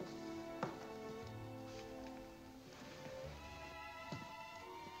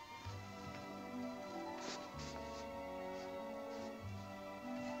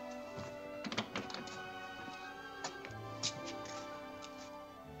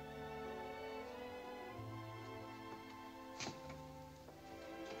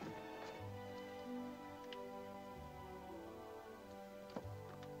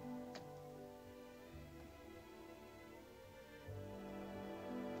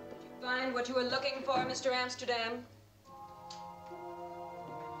 Find what you were looking for, Mr. Amsterdam?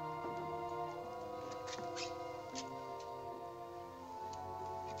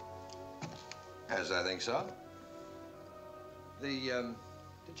 Yes, I think so. The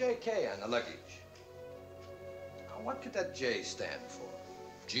JK on the luggage. Now, what could that J stand for?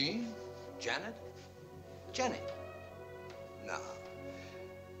 Jean? Janet? Jenny? No.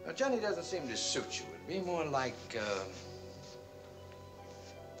 Now, Jenny doesn't seem to suit you. It'd be more like,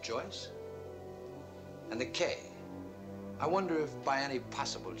 Joyce? And the K. I wonder if by any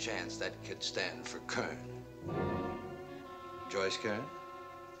possible chance that could stand for Kern. Joyce Kern?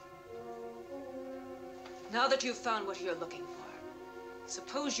 Now that you've found what you're looking for,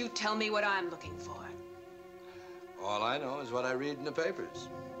 suppose you tell me what I'm looking for. All I know is what I read in the papers.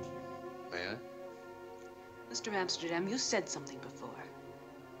 May I? Mr. Amsterdam, you said something before.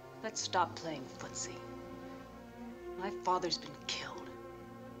 Let's stop playing footsie. My father's been killed.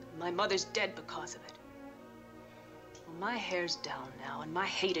 My mother's dead because of it. Well, my hair's down now, and my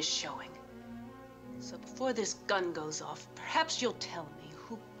hate is showing. So before this gun goes off, perhaps you'll tell me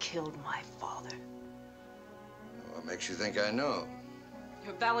who killed my father. What makes you think I know?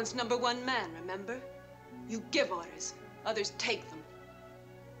 You're Valent's #1 man, remember? You give orders, others take them.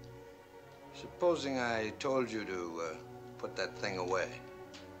 Supposing I told you to put that thing away.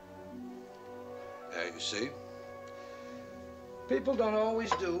 There, you see? People don't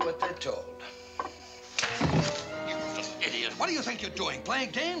always do what they're told. You little idiot. What do you think you're doing? Playing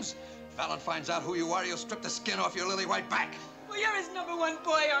games? If Alan finds out who you are, he'll strip the skin off your lily white back. Well, you're his #1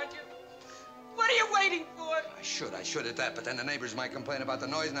 boy, aren't you? What are you waiting for? I should at that, but then the neighbors might complain about the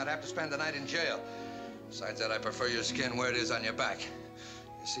noise and I'd have to spend the night in jail. Besides that, I prefer your skin where it is on your back.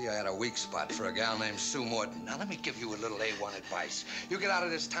 You see, I had a weak spot for a gal named Sue Morton. Now, let me give you a little A1 advice. You get out of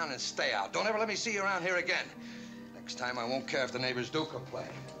this town and stay out. Don't ever let me see you around here again. Next time, I won't care if the neighbors do complain.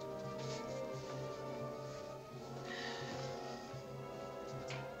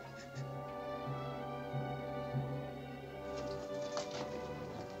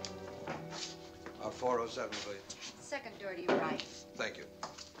 Our 407, please. Second door to your right. Thank you.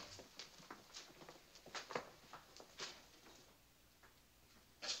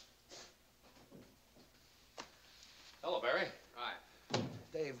 Hello, Barry. Hi.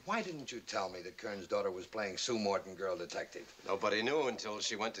 Dave, why didn't you tell me that Kern's daughter was playing Sue Morton, girl detective? Nobody knew until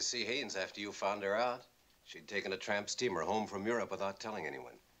she went to see Haynes after you found her out. She'd taken a tramp steamer home from Europe without telling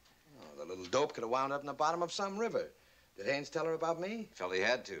anyone. Oh, the little dope could have wound up in the bottom of some river. Did Haynes tell her about me? Felt he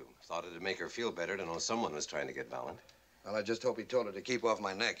had to. Thought it'd make her feel better to know someone was trying to get Valent. Well, I just hope he told her to keep off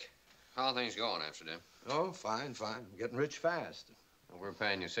my neck. How are things going, Amsterdam? Oh, fine, fine. I'm getting rich fast. Well, we're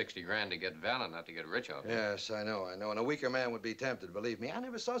paying you 60 grand to get Valent, not to get rich off you. Yes, I know. And a weaker man would be tempted, believe me. I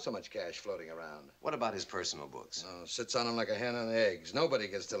never saw so much cash floating around. What about his personal books? Oh, sits on them like a hen on eggs. Nobody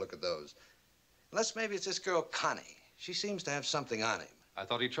gets to look at those. Unless maybe it's this girl, Connie. She seems to have something on him. I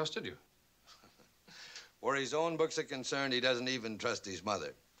thought he trusted you. Where his own books are concerned, he doesn't even trust his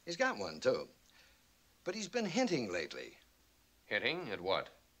mother. He's got one, too. But he's been hinting lately. Hinting at what?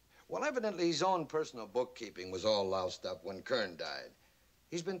 Well, evidently his own personal bookkeeping was all loused up when Kern died.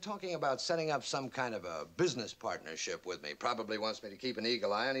 He's been talking about setting up some kind of a business partnership with me. Probably wants me to keep an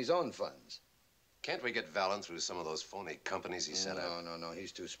eagle eye on his own funds. Can't we get Valent through some of those phony companies he set up? No.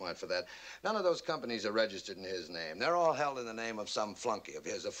 He's too smart for that. None of those companies are registered in his name. They're all held in the name of some flunky of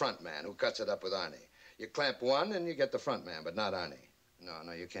his, a front man who cuts it up with Arnie. You clamp one and you get the front man, but not Arnie.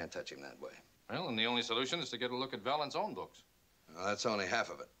 No, you can't touch him that way. Well, and the only solution is to get a look at Valent's own books. Well, that's only half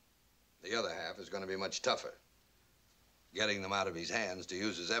of it. The other half is going to be much tougher. Getting them out of his hands to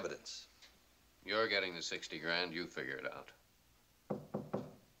use as evidence. You're getting the 60 grand. You figure it out.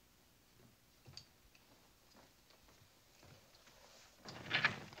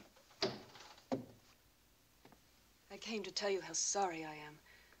 I came to tell you how sorry I am.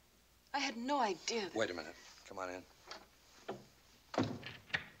 I had no idea that... Wait a minute. Come on in.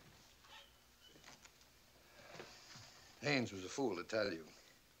 Haynes was a fool to tell you.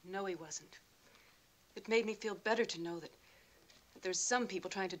 No, he wasn't. It made me feel better to know that there's some people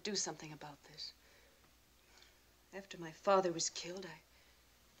trying to do something about this. After my father was killed,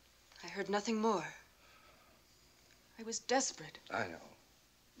 I heard nothing more. I was desperate. I know.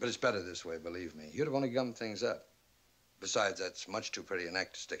 But it's better this way, believe me. You'd have only gummed things up. Besides, that's much too pretty a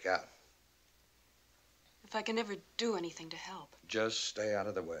neck to stick out. If I can ever do anything to help. Just stay out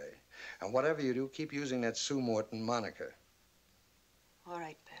of the way. And whatever you do, keep using that Sue Morton moniker. All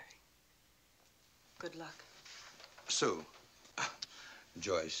right, Barry. Good luck. Sue.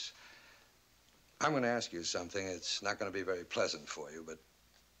 Joyce. I'm going to ask you something. It's not going to be very pleasant for you, but...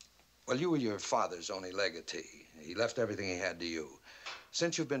 Well, you were your father's only legatee. He left everything he had to you.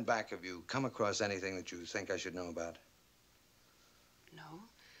 Since you've been back, have you come across anything that you think I should know about? No.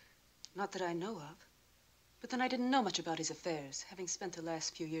 Not that I know of. But then I didn't know much about his affairs, having spent the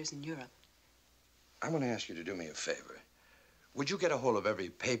last few years in Europe. I'm going to ask you to do me a favor. Would you get a hold of every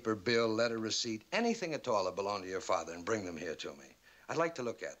paper, bill, letter, receipt, anything at all that belonged to your father and bring them here to me? I'd like to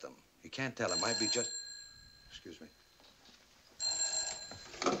look at them. You can't tell. It might be just... Excuse me.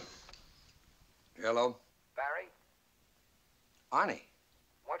 Hello? Barry? Arnie.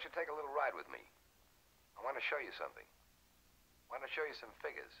 Why don't you take a little ride with me? I want to show you something. I want to show you some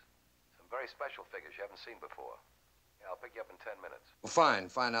figures. Some very special figures you haven't seen before. Yeah, I'll pick you up in 10 minutes. Well,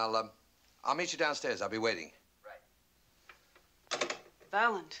 fine. I'll meet you downstairs. I'll be waiting.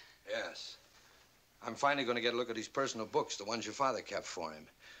 Valent. Yes. I'm finally going to get a look at his personal books, the ones your father kept for him.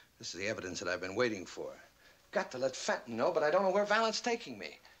 This is the evidence that I've been waiting for. Got to let Fenton know, but I don't know where Valent's taking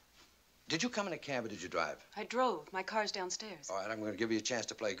me. Did you come in a cab or did you drive? I drove. My car's downstairs. All right, I'm going to give you a chance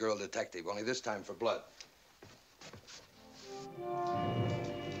to play girl detective, only this time for blood.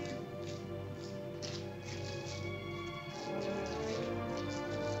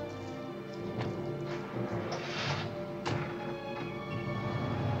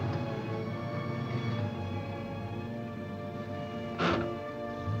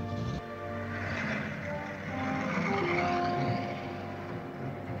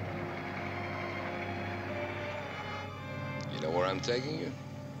 I'm taking you?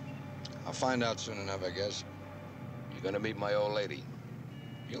 I'll find out soon enough, I guess. You're gonna meet my old lady.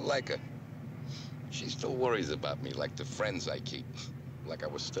 You'll like her. She still worries about me like the friends I keep. Like I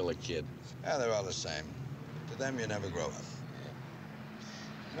was still a kid. Yeah, they're all the same. To them, you never grow up.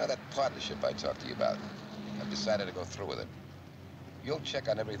 You know that partnership I talked to you about? I've decided to go through with it. You'll check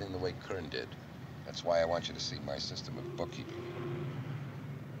on everything the way Kern did. That's why I want you to see my system of bookkeeping.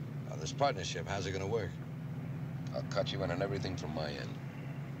 Now, this partnership, how's it gonna work? I'll cut you in on everything from my end.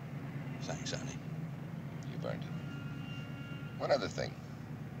 Thanks, honey. You've earned it. One other thing.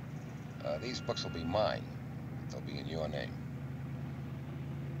 These books will be mine. They'll be in your name.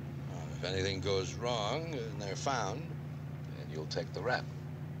 Well, if anything goes wrong and they're found... And you'll take the rap.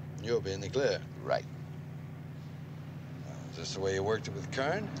 You'll be in the clear. Right. Is this the way you worked it with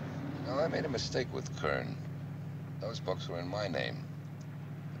Kern? No, I made a mistake with Kern. Those books were in my name.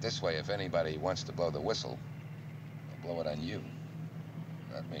 But this way, if anybody wants to blow the whistle, they'll blow it on you,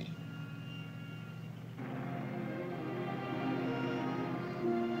 not me.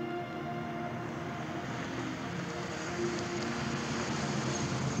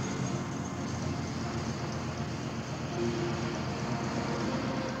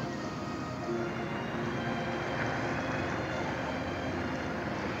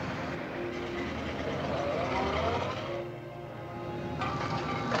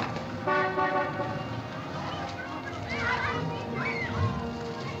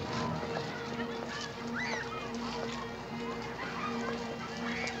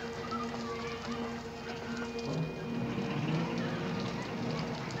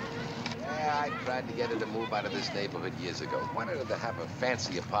 Tried to get her to move out of this neighborhood years ago. Wanted her to have a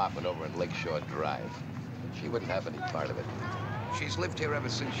fancy apartment over in Lakeshore Drive. She wouldn't have any part of it. She's lived here ever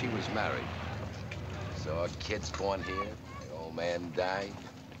since she was married. Saw kids born here, the old man died.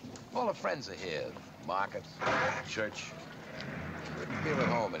 All her friends are here. Market, church. Wouldn't feel at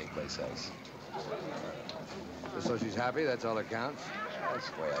home anyplace else. So she's happy, that's all that counts? That's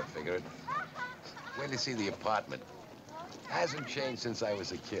the way I figure it. Wait till you see the apartment. Hasn't changed since I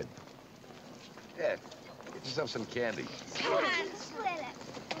was a kid. Yeah, get yourself some candy. Come on, split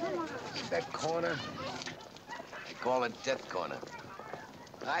it. Come on. See that corner? They call it Death Corner.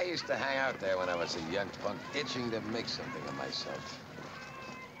 I used to hang out there when I was a young punk, itching to make something of myself.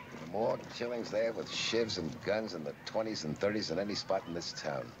 More killings there with shivs and guns in the 20s and 30s than any spot in this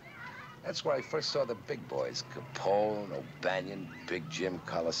town. That's where I first saw the big boys. Capone, O'Banion, Big Jim,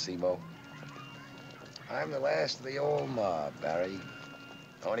 Colosimo. I'm the last of the old mob, Barry.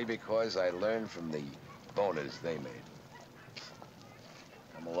 Only because I learned from the boners they made.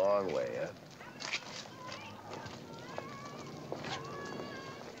 Come a long way, huh?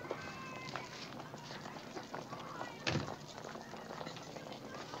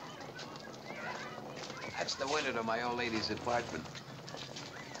 That's the window to my old lady's apartment.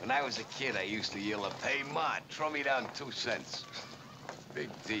 When I was a kid, I used to yell up, "Hey, Ma, throw me down 2 cents." Big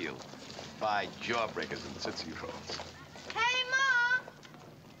deal. Buy jawbreakers and Tootsie Rolls. Hey, Ma!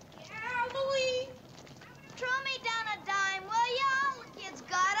 Yeah, Louie? Throw me down a dime, will ya? All the kids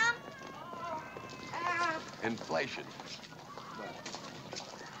got 'em. Inflation.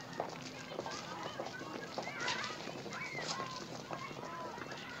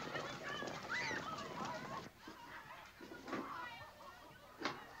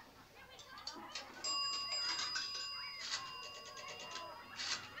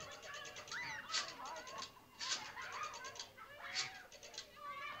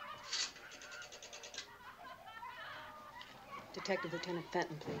 Detective Lieutenant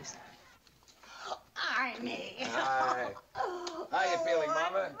Fenton, please. Arnie. Hi. How you feeling,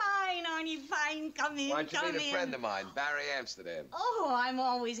 Mama? Fine, Arnie, fine. Come in, Why don't you come meet a in. friend of mine, Barry Amsterdam? Oh, I'm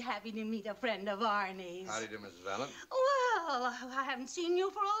always happy to meet a friend of Arnie's. How do you do, Mrs. Valent? Well, I haven't seen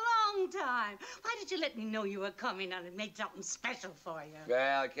you for a long time. Why did you let me know you were coming and made something special for you?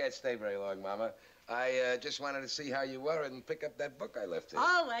 Well, I can't stay very long, Mama. I just wanted to see how you were and pick up that book I left here.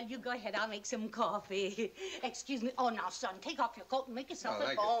 Oh, well, you go ahead. I'll make some coffee. Excuse me. Oh, now, son, take off your coat and make yourself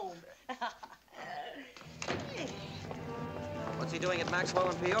at home. What's he doing at Maxwell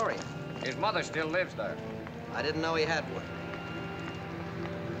and Peoria? His mother still lives there. I didn't know he had one.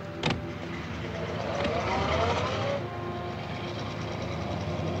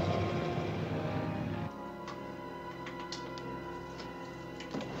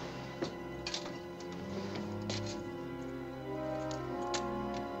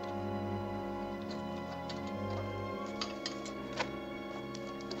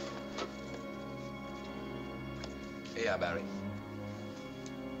 Yeah, Barry.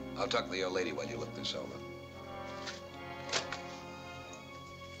 I'll talk to the old lady while you look this over.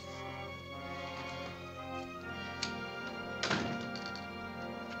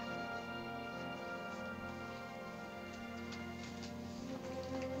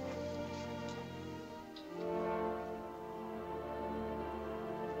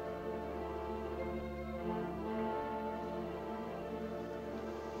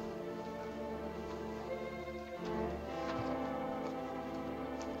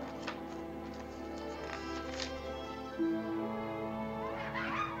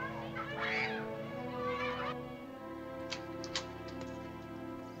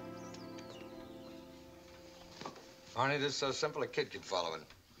 Arnie, this is so simple a kid could follow it.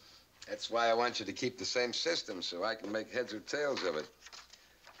 That's why I want you to keep the same system so I can make heads or tails of it.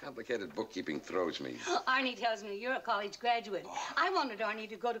 Complicated bookkeeping throws me. Arnie tells me you're a college graduate. I wanted Arnie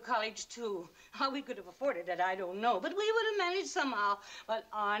to go to college, too. How we could have afforded it, I don't know. But we would have managed somehow. But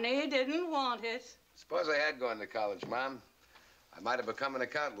Arnie didn't want it. Suppose I had gone to college, Mom. I might have become an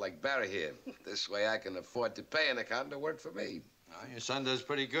accountant like Barry here. This way I can afford to pay an accountant to work for me. Well, your son does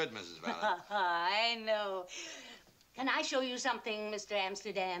pretty good, Mrs. Viola. I know. Can I show you something, Mr.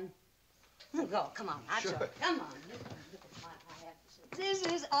 Amsterdam? Go, come on. I'll show you. Come on. Look at my This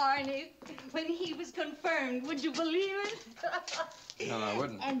is Arnie when he was confirmed. Would you believe it? No, I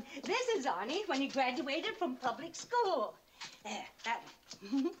wouldn't. And this is Arnie when he graduated from public school. There, that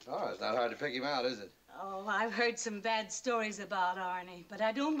one. Oh, it's not hard to pick him out, is it? Oh, I've heard some bad stories about Arnie, but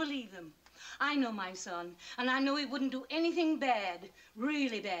I don't believe them. I know my son, and I know he wouldn't do anything bad,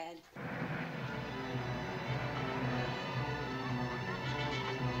 really bad.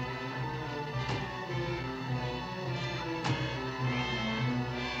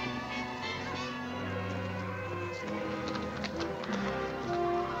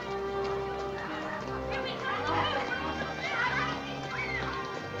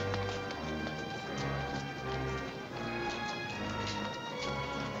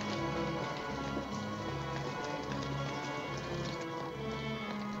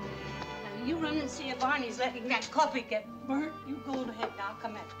 You run and see if Arnie's letting that coffee get burnt. You go ahead, I'll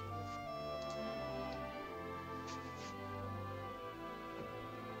come after you.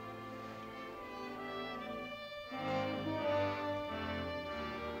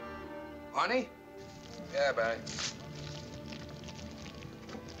 Arnie? Yeah, Barry.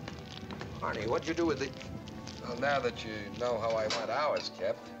 Arnie, what'd you do with the... Well, now that you know how I want ours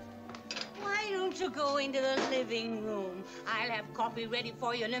kept. Why don't you go into the living room? I'll have coffee ready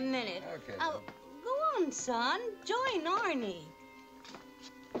for you in a minute. Okay. Oh, go on, son. Join Arnie.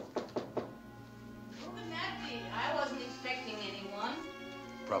 Who can that be? I wasn't expecting anyone.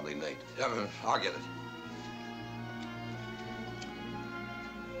 Probably Nate. Yeah, I'll get it.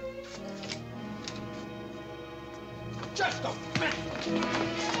 Just a minute.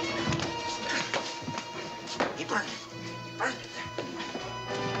 He burned it. He burned it.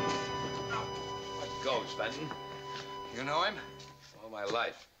 Goes, Fenton. You know him? All my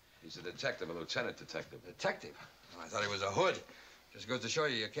life. He's a detective, a lieutenant detective. Detective? Oh, I thought he was a hood. Just goes to show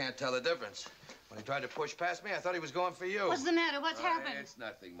you can't tell the difference. When he tried to push past me, I thought he was going for you. What's the matter? What's happened? It's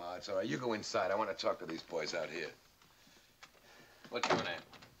nothing, Ma. It's all right. You go inside. I want to talk to these boys out here. What's your name?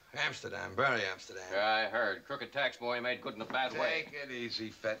 Amsterdam, Barry Amsterdam. I heard. Crooked tax boy made good in a bad way. Take it easy,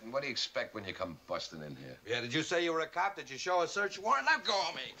 Fenton. What do you expect when you come busting in here? Yeah, did you say you were a cop? Did you show a search warrant? Let go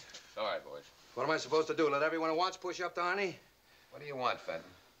of me. All right, boys. What am I supposed to do? Let everyone who wants push up to Arnie? What do you want, Fenton?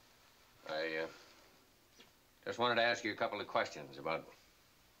 I just wanted to ask you a couple of questions about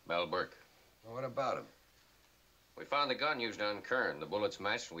Mel Burke. Well, what about him? We found the gun used on Kern. The bullets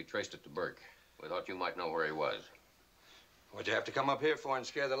matched, and we traced it to Burke. We thought you might know where he was. What'd you have to come up here for and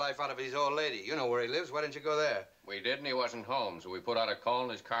scare the life out of his old lady? You know where he lives. Why didn't you go there? We did, and he wasn't home, so we put out a call,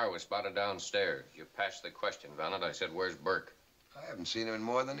 and his car was spotted downstairs. You passed the question, Valant. I said, where's Burke? I haven't seen him in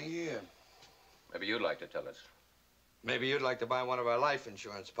more than a year. Maybe you'd like to tell us. Maybe you'd like to buy one of our life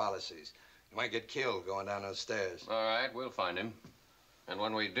insurance policies. You might get killed going down those stairs. All right, we'll find him. And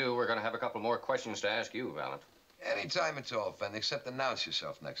when we do, we're going to have a couple more questions to ask you, Valant. Any time at all, Fenton, except announce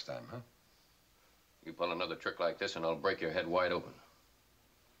yourself next time, huh? You pull another trick like this, and I'll break your head wide open.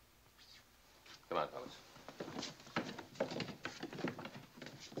 Come on, fellas.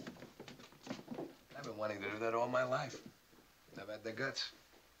 I've been wanting to do that all my life. Never had the guts.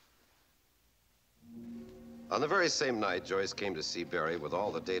 On the very same night Joyce came to see Barry with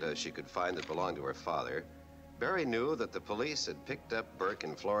all the data she could find that belonged to her father, Barry knew that the police had picked up Burke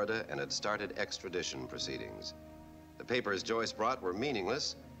in Florida and had started extradition proceedings. The papers Joyce brought were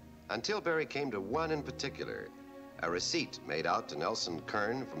meaningless until Barry came to one in particular, a receipt made out to Nelson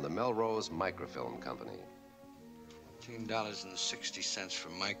Kern from the Melrose Microfilm Company. $14.60 for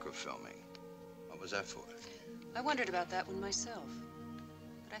microfilming. What was that for? I wondered about that one myself.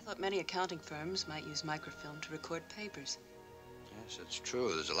 But I thought many accounting firms might use microfilm to record papers. Yes, it's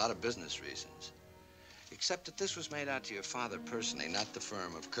true. There's a lot of business reasons. Except that this was made out to your father personally, not the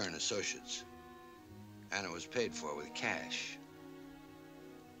firm of Kern Associates. And it was paid for with cash.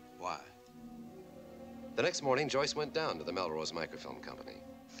 Why? The next morning, Joyce went down to the Melrose Microfilm Company.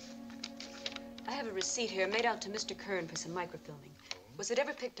 I have a receipt here made out to Mr. Kern for some microfilming. Was it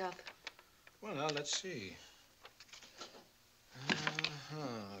ever picked up? Well, now, let's see.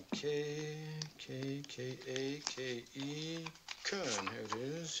 K-A-K-E, Kern, here it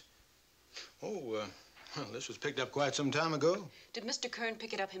is. Oh, Well, this was picked up quite some time ago. Did Mr. Kern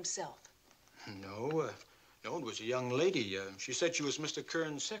pick it up himself? No, no, it was a young lady. She said she was Mr.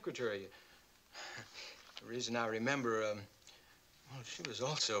 Kern's secretary. The reason I remember, well, she was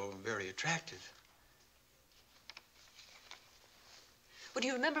also very attractive. Well, do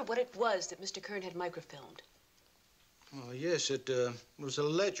you remember what it was that Mr. Kern had microfilmed? Oh, yes, it was a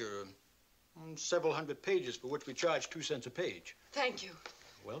ledger. Several hundred pages for which we charged 2 cents a page. Thank you.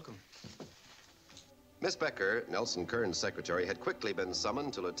 Welcome. Miss Becker, Nelson Kern's secretary, had quickly been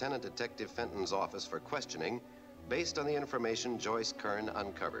summoned to Lieutenant Detective Fenton's office for questioning based on the information Joyce Kern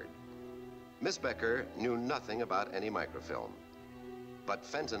uncovered. Miss Becker knew nothing about any microfilm, but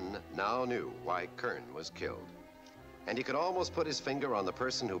Fenton now knew why Kern was killed. And he could almost put his finger on the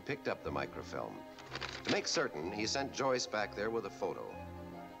person who picked up the microfilm. To make certain, he sent Joyce back there with a photo.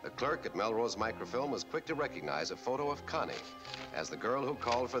 The clerk at Melrose Microfilm was quick to recognize a photo of Connie as the girl who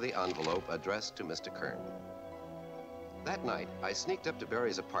called for the envelope addressed to Mr. Kern. That night, I sneaked up to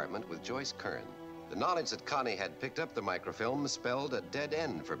Barry's apartment with Joyce Kern. The knowledge that Connie had picked up the microfilm spelled a dead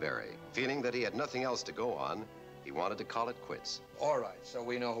end for Barry. Feeling that he had nothing else to go on, he wanted to call it quits. All right, so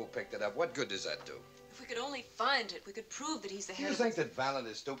we know who picked it up. What good does that do? If we could only find it, we could prove that he's the Do head you of think that Valen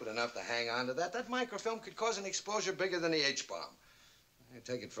is stupid enough to hang on to that? That microfilm could cause an exposure bigger than the H-bomb.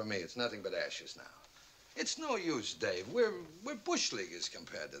 Take it from me, it's nothing but ashes now. It's no use, Dave. We're bush leaguers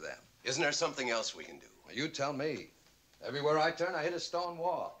compared to them. Isn't there something else we can do? Well, you tell me. Everywhere I turn, I hit a stone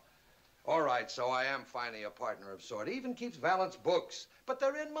wall. All right, so I am finally a partner of sort. He even keeps Valent's books. But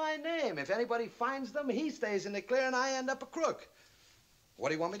they're in my name. If anybody finds them, he stays in the clear and I end up a crook. What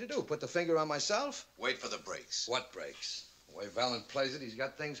do you want me to do? Put the finger on myself? Wait for the breaks. What breaks? The way Valent plays it, he's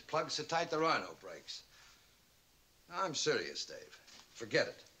got things plugged so tight there are no breaks. I'm serious, Dave. Forget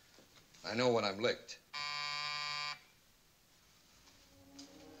it. I know when I'm licked.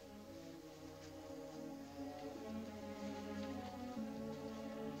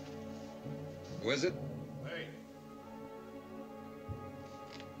 Who is it? Hey.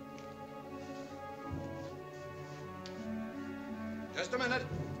 Just a minute.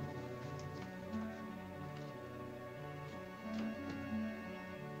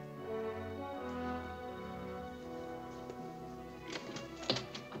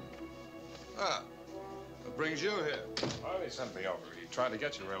 Ah, what brings you here? Oh, he sent me over. He tried to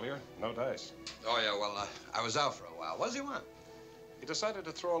get you earlier. No dice. Oh, yeah, well, I was out for a while. What does he want? He decided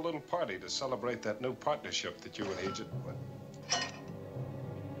to throw a little party to celebrate that new partnership that you and Agent... What?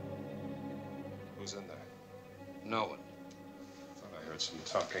 Who's in there? No one. Thought I heard some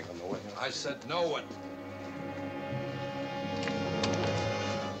talking on the way. I said no one.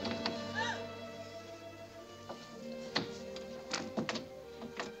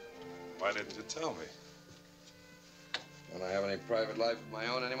 Why didn't you tell me? Don't I have any private life of my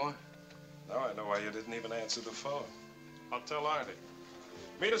own anymore? Now I know why you didn't even answer the phone. I'll tell Arnie.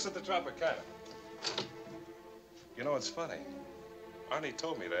 Meet us at the Tropicana. You know, it's funny. Arnie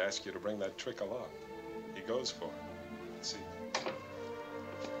told me to ask you to bring that trick along. He goes for it. Let's see.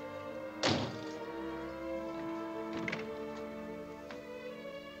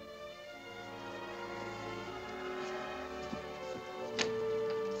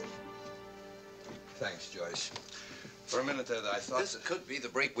 Thanks, Joyce. For a minute there, I thought This could be the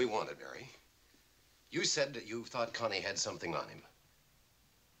break we wanted, Barry. You said that you thought Connie had something on him.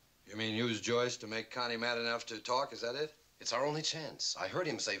 You mean use Joyce to make Connie mad enough to talk? Is that it? It's our only chance. I heard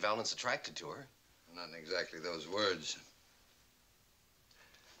him say Valent's attracted to her. Not in exactly those words.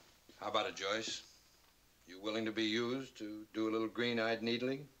 How about it, Joyce? You willing to be used to do a little green-eyed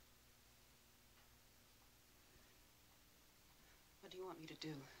needling? What do you want me to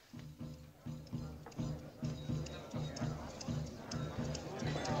do?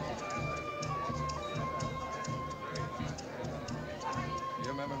 You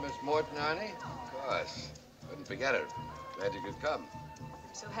remember Miss Morton, Arnie? Of course. Couldn't forget her. Glad you could come.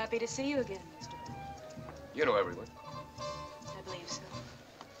 I'm so happy to see you again, Mr. You know everyone. I believe so.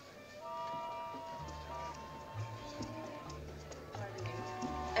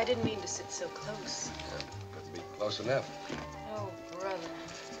 I didn't mean to sit so close. Couldn't be close enough. Oh, brother.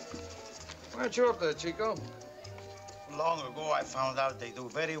 Why aren't you up there, Chico? Long ago, I found out they do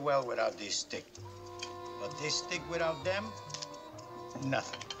very well without this stick. But this stick without them,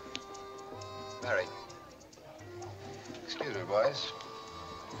 nothing. Barry. Excuse me, boys.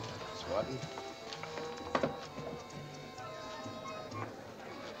 Miss Morton.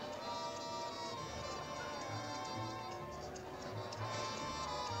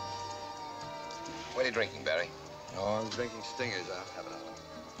 What are you drinking, Barry? Oh, I'm drinking Stingers. I'll have another.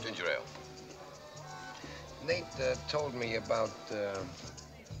 Ginger ale. Nate told me about,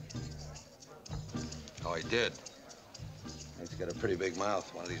 Oh, Oh, he did? He's got a pretty big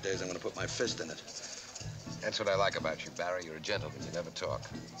mouth. One of these days, I'm gonna put my fist in it. That's what I like about you, Barry. You're a gentleman. You never talk.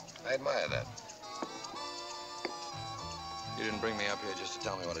 I admire that. You didn't bring me up here just to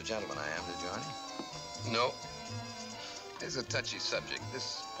tell me what a gentleman I am, did you, honey? No. It's a touchy subject,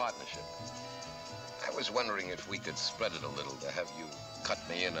 this partnership. I was wondering if we could spread it a little to have you cut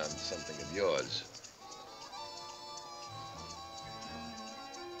me in on something of yours.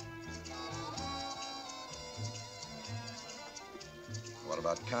 What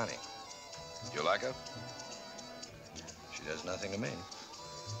about Connie? You like her? She does nothing to me.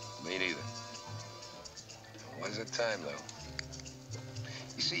 Me neither. When's the time, though?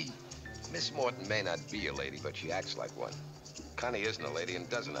 You see, Miss Morton may not be a lady, but she acts like one. Connie isn't a lady and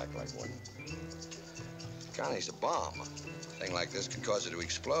doesn't act like one. Connie's a bomb. A thing like this could cause her to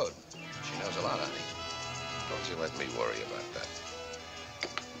explode. She knows a lot, honey. Don't you let me worry about that.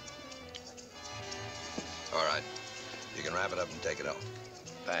 All right. You can wrap it up and take it home.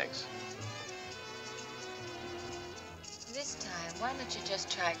 Thanks. This time, why don't you just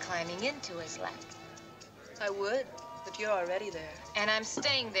try climbing into his lap? I would, but you're already there. And I'm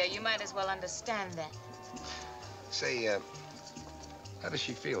staying there. You might as well understand that. Say, how does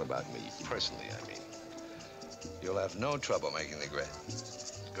she feel about me, personally, I mean? You'll have no trouble making the grade.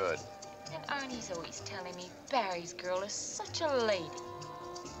 Good. And Arnie's always telling me Barry's girl is such a lady.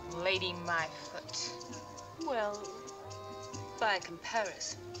 Lady my foot. Well, by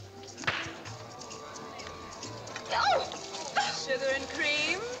comparison. Oh! Sugar and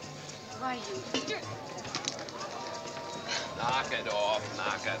cream? Why, you... Knock it off,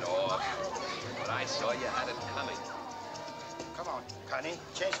 knock it off. When I saw you had it coming. Come on, Connie.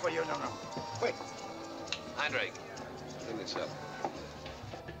 Change for you. No. Quick. Andre, clean this up.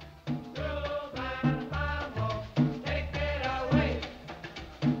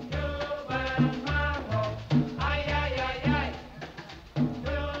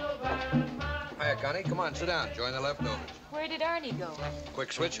 Hiya, Connie. Come on, sit down. Join the leftovers. Where did Arnie go?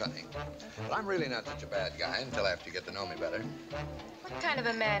 Quick switch, honey. But I'm really not such a bad guy until after you get to know me better. What kind of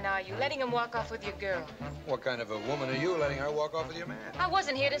a man are you, letting him walk off with your girl? What kind of a woman are you letting her walk off with your man? I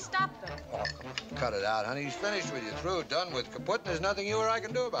wasn't here to stop them. Oh, cut it out, honey. He's finished with you. Through, done with, kaput, and there's nothing you or I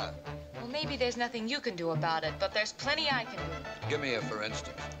can do about it. Well, maybe there's nothing you can do about it, but there's plenty I can do. Give me a for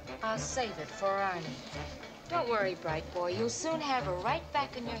instance. I'll save it for Arnie. Don't worry, bright boy. You'll soon have her right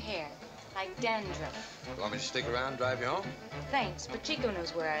back in your hair, like dandruff. You want me to stick around, drive you home? Thanks, but Chico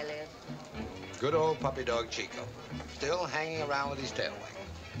knows where I live. Good old puppy dog Chico. Still hanging around with his tail wagging.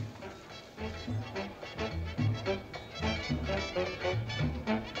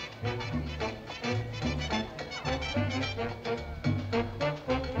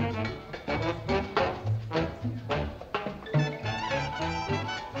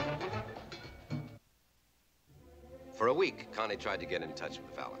 For a week, Connie tried to get in touch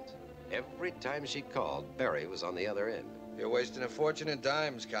with Valent. Every time she called, Barry was on the other end. You're wasting a fortune in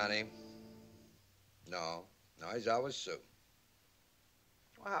dimes, Connie. No, he's out with Sue.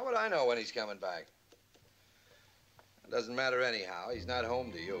 Well, how would I know when he's coming back? It doesn't matter anyhow. He's not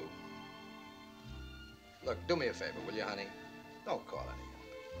home to you. Look, do me a favor, will you, honey? Don't call anyone.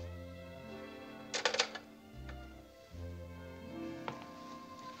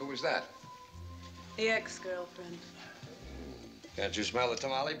 Who was that? The ex-girlfriend. Can't you smell the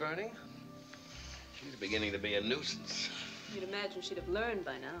tamale burning? She's beginning to be a nuisance. You'd imagine she'd have learned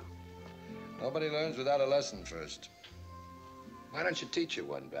by now. Nobody learns without a lesson first. Why don't you teach her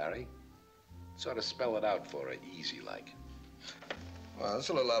one, Barry? Sort of spell it out for her, easy-like. Well, it's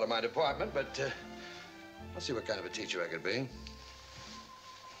a little out of my department, but I'll see what kind of a teacher I could be.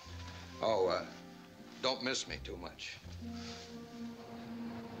 Oh, don't miss me too much.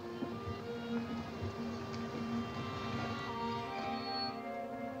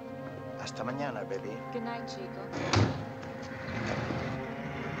 Hasta mañana, baby. Good night, Chico.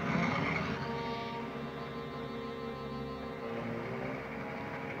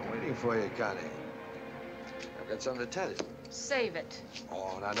 I'm waiting for you, Connie. I've got something to tell you. Save it.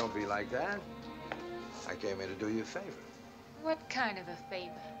 Oh, now don't be like that. I came here to do you a favor. What kind of a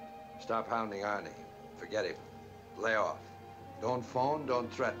favor? Stop hounding Arnie. Forget him. Lay off. Don't phone,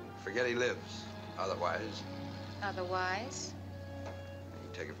 don't threaten. Forget he lives. Otherwise... Otherwise? You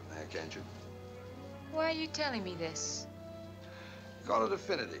can take it from there, can't you? Why are you telling me this? Call it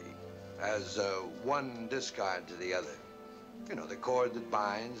affinity, as one discard to the other. You know, the cord that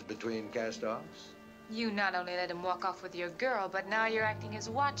binds between cast-offs. You not only let him walk off with your girl, but now you're acting as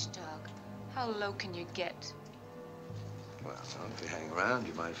watchdog. How low can you get? Well, if you hang around,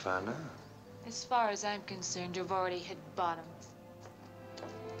 you might find out. As far as I'm concerned, you've already hit bottom.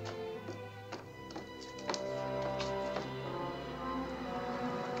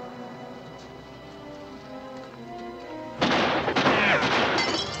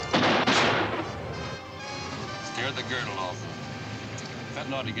 Tear the girdle off.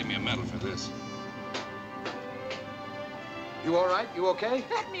 Fenton ought to give me a medal for this. You all right? You okay?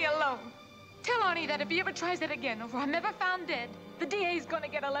 Let me alone. Tell Arnie that if he ever tries it again, or I'm ever found dead, the DA's gonna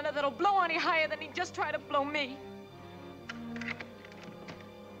get a letter that'll blow Arnie higher than he just tried to blow me.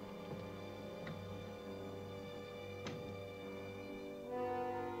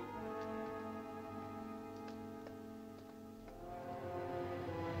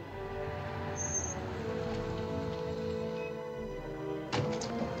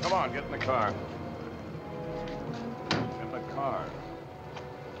 Come on, get in the car. In the car.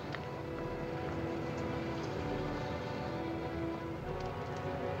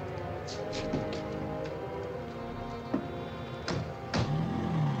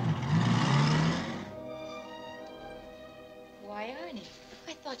 Why, Arnie?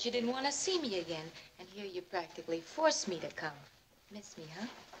 I thought you didn't want to see me again. And here you practically forced me to come. Miss me, huh?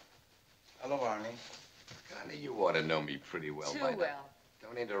 Hello, Arnie. Connie, you ought to know me pretty well Too by now. well.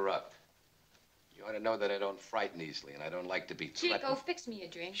 Don't interrupt. You ought to know that I don't frighten easily, and I don't like to be threatened. Chico, fix me a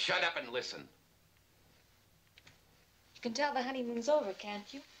drink. Shut up and listen. You can tell the honeymoon's over,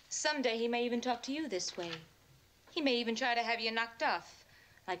 can't you? Someday he may even talk to you this way. He may even try to have you knocked off,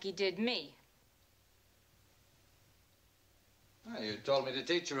 like he did me. Well, you told me to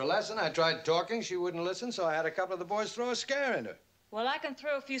teach her a lesson. I tried talking. She wouldn't listen, so I had a couple of the boys throw a scare in her. Well, I can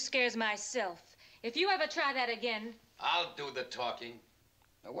throw a few scares myself. If you ever try that again... I'll do the talking.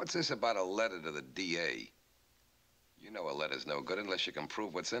 Now, what's this about a letter to the DA? You know a letter's no good unless you can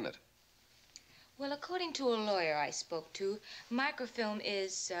prove what's in it. Well, according to a lawyer I spoke to, microfilm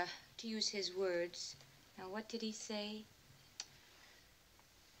is, to use his words... Now, what did he say?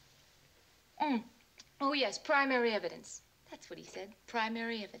 Oh, yes, primary evidence. That's what he said,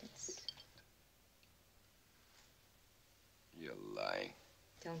 primary evidence. You're lying.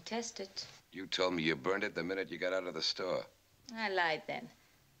 Don't test it. You told me you burned it the minute you got out of the store. I lied then,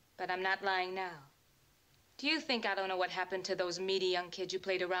 but I'm not lying now. Do you think I don't know what happened to those meaty young kids you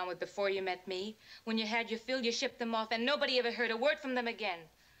played around with before you met me? When you had your fill, you shipped them off, and nobody ever heard a word from them again.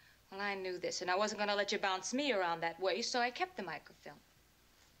 Well, I knew this, and I wasn't going to let you bounce me around that way, so I kept the microfilm.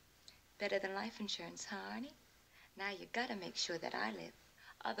 Better than life insurance, huh, Arnie? Now you gotta make sure that I live.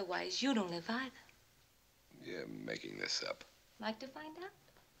 Otherwise, you don't live either. You're making this up. Like to find out?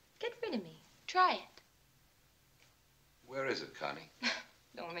 Get rid of me. Try it. Where is it, Connie?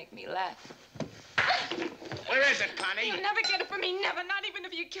 Don't make me laugh. Where is it, Connie? You'll never get it from me, never. Not even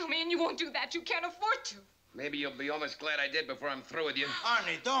if you kill me, and you won't do that. You can't afford to. Maybe you'll be almost glad I did before I'm through with you.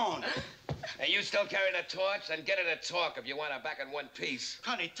 Arnie, don't. Hey, you still carrying a torch? Then get it to talk if you want her back in one piece.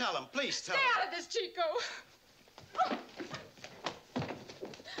 Connie, tell him. Please tell Stay him. out of this, Chico.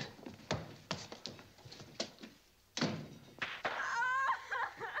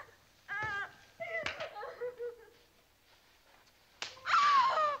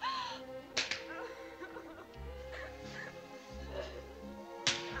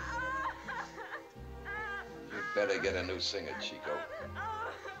 You'd better get a new singer, Chico.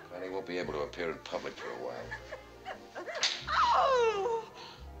 Connie won't be able to appear in public for a while.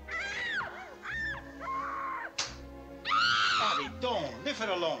 Arnie, don't. Leave it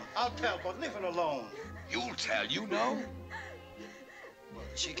alone. I'll tell, but leave it alone. You'll tell, you know? Well,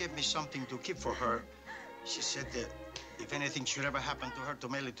 she gave me something to keep for her. She said that if anything should ever happen to her, to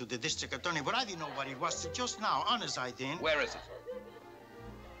mail it to the district attorney. But I didn't know what it was till just now. Honest, I didn't. Where is it?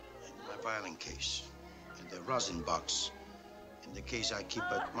 In my violin case. In the rosin box. In the case I keep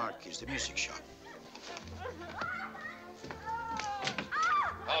at Marky's, the music shop.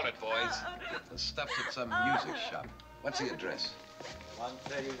 Hold it, boys. The stuff's at some music shop. What's the address?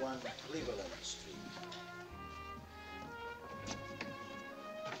 131 Cleveland Street.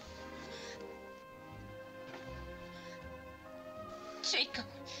 Chico,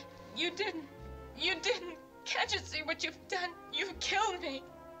 you didn't. You didn't. Can't you see what you've done? You've killed me.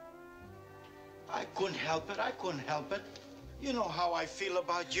 I couldn't help it. I couldn't help it. You know how I feel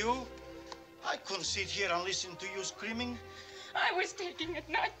about you. I couldn't sit here and listen to you screaming. I was taking it,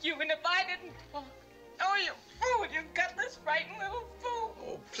 not you, and if I didn't talk... Oh, you fool, you gutless, frightened little fool.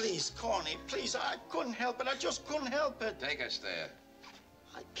 Oh, please, Connie, please. I couldn't help it. I just couldn't help it. Take us there.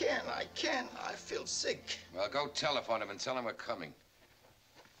 I can't. I feel sick. Well, go telephone him and tell him we're coming.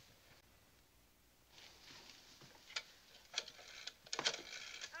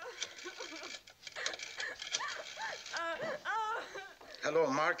 Hello,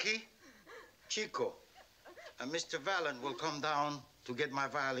 Marky. Chico. Mr. Valent will come down to get my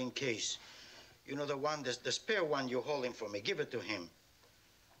violin case. You know, the one, the spare one you're holding for me. Give it to him.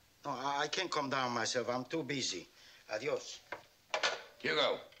 No, I can't come down myself. I'm too busy. Adios.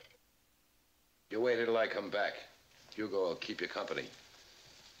 Hugo. You wait till I come back. Hugo will keep you company.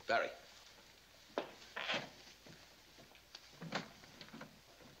 Barry. I'm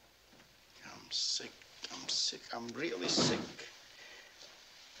sick. I'm sick. I'm really sick.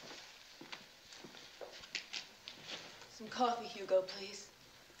 Some coffee, Hugo, please.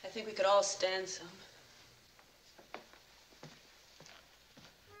 I think we could all stand some.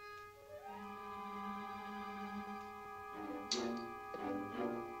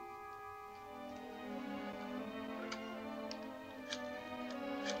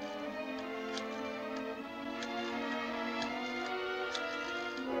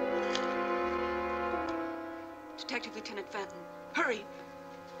 Detective Lieutenant Fenton, hurry!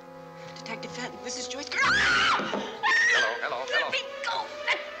 Detective Fenton, this is Joyce. Hello. Let me go!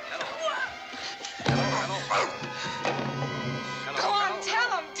 Go on,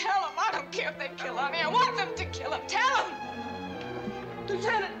 tell him. I don't care if they kill Arnie. I want them to kill him. Tell him.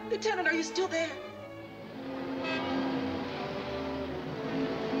 Lieutenant, are you still there?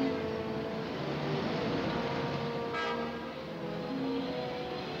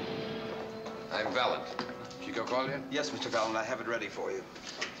 I'm Valent. Chico call you? Yes, Mr. Valent, I have it ready for you.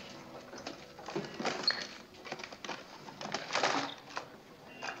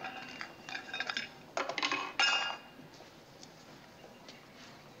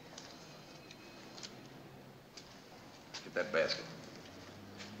 Get that basket.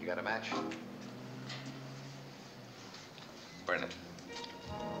 You got a match? Burn it.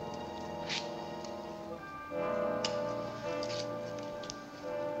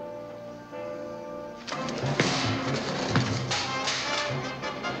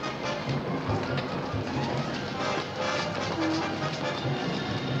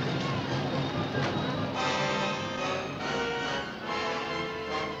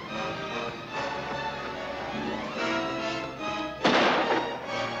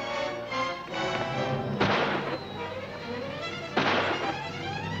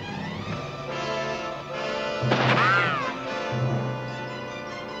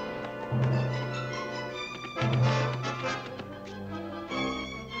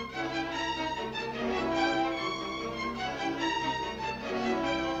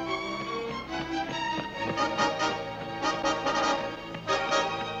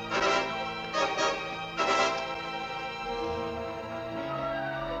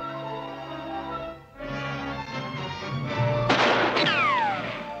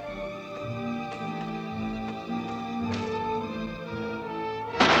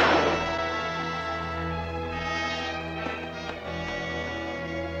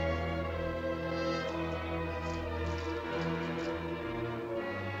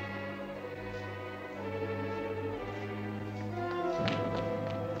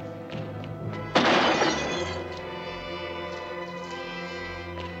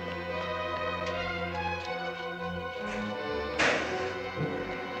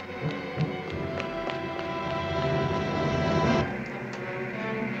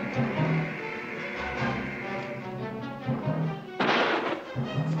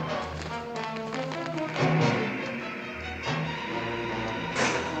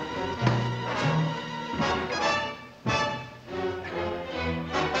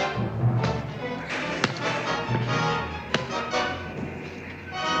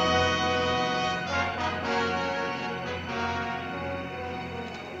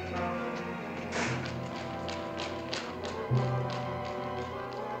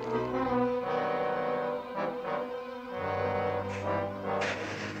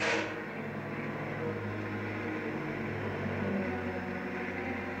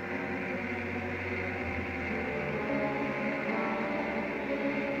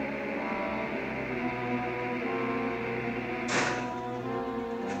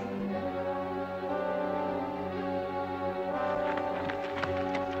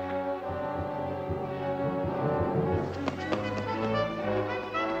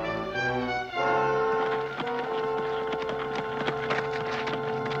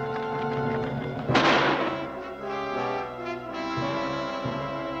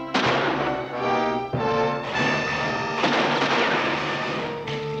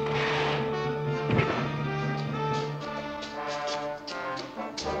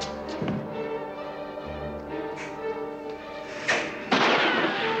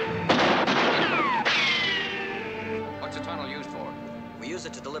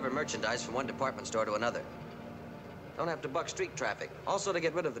 Merchandise from one department store to another. Don't have to buck street traffic. Also to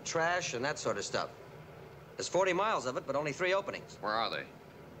get rid of the trash and that sort of stuff. There's 40 miles of it, but only 3 openings. Where are they?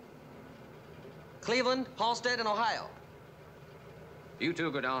 Cleveland, Halstead, and Ohio. You two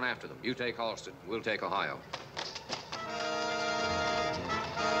go down after them. You take Halstead, we'll take Ohio.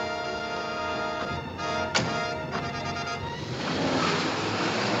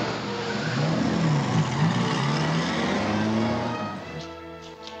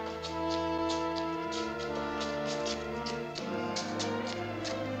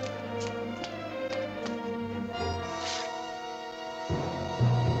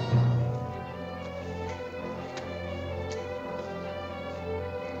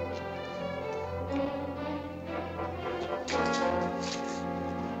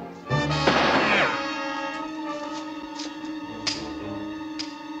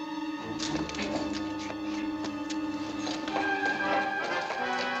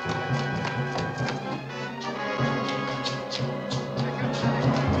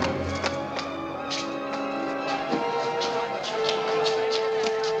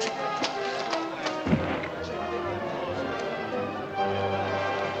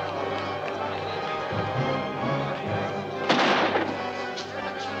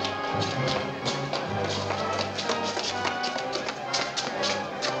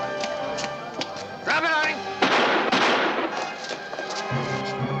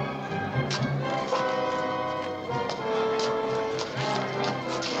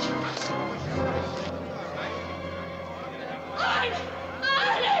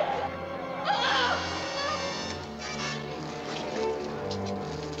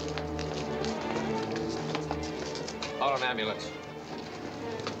 call an ambulance.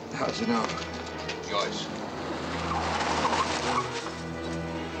 How'd you know? Joyce.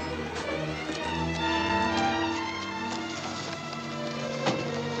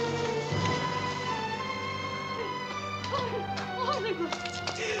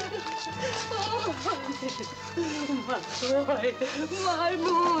 My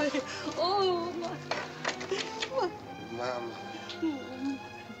boy. Oh, my. Mom.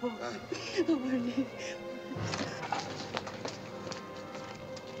 Arnie.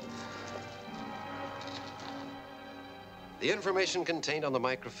 The information contained on the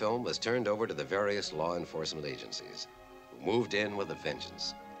microfilm was turned over to the various law enforcement agencies, who moved in with a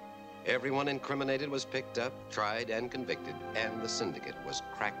vengeance. Everyone incriminated was picked up, tried, and convicted, and the syndicate was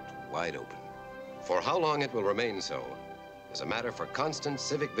cracked wide open. For how long it will remain so is a matter for constant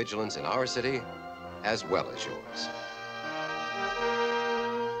civic vigilance in our city, as well as yours.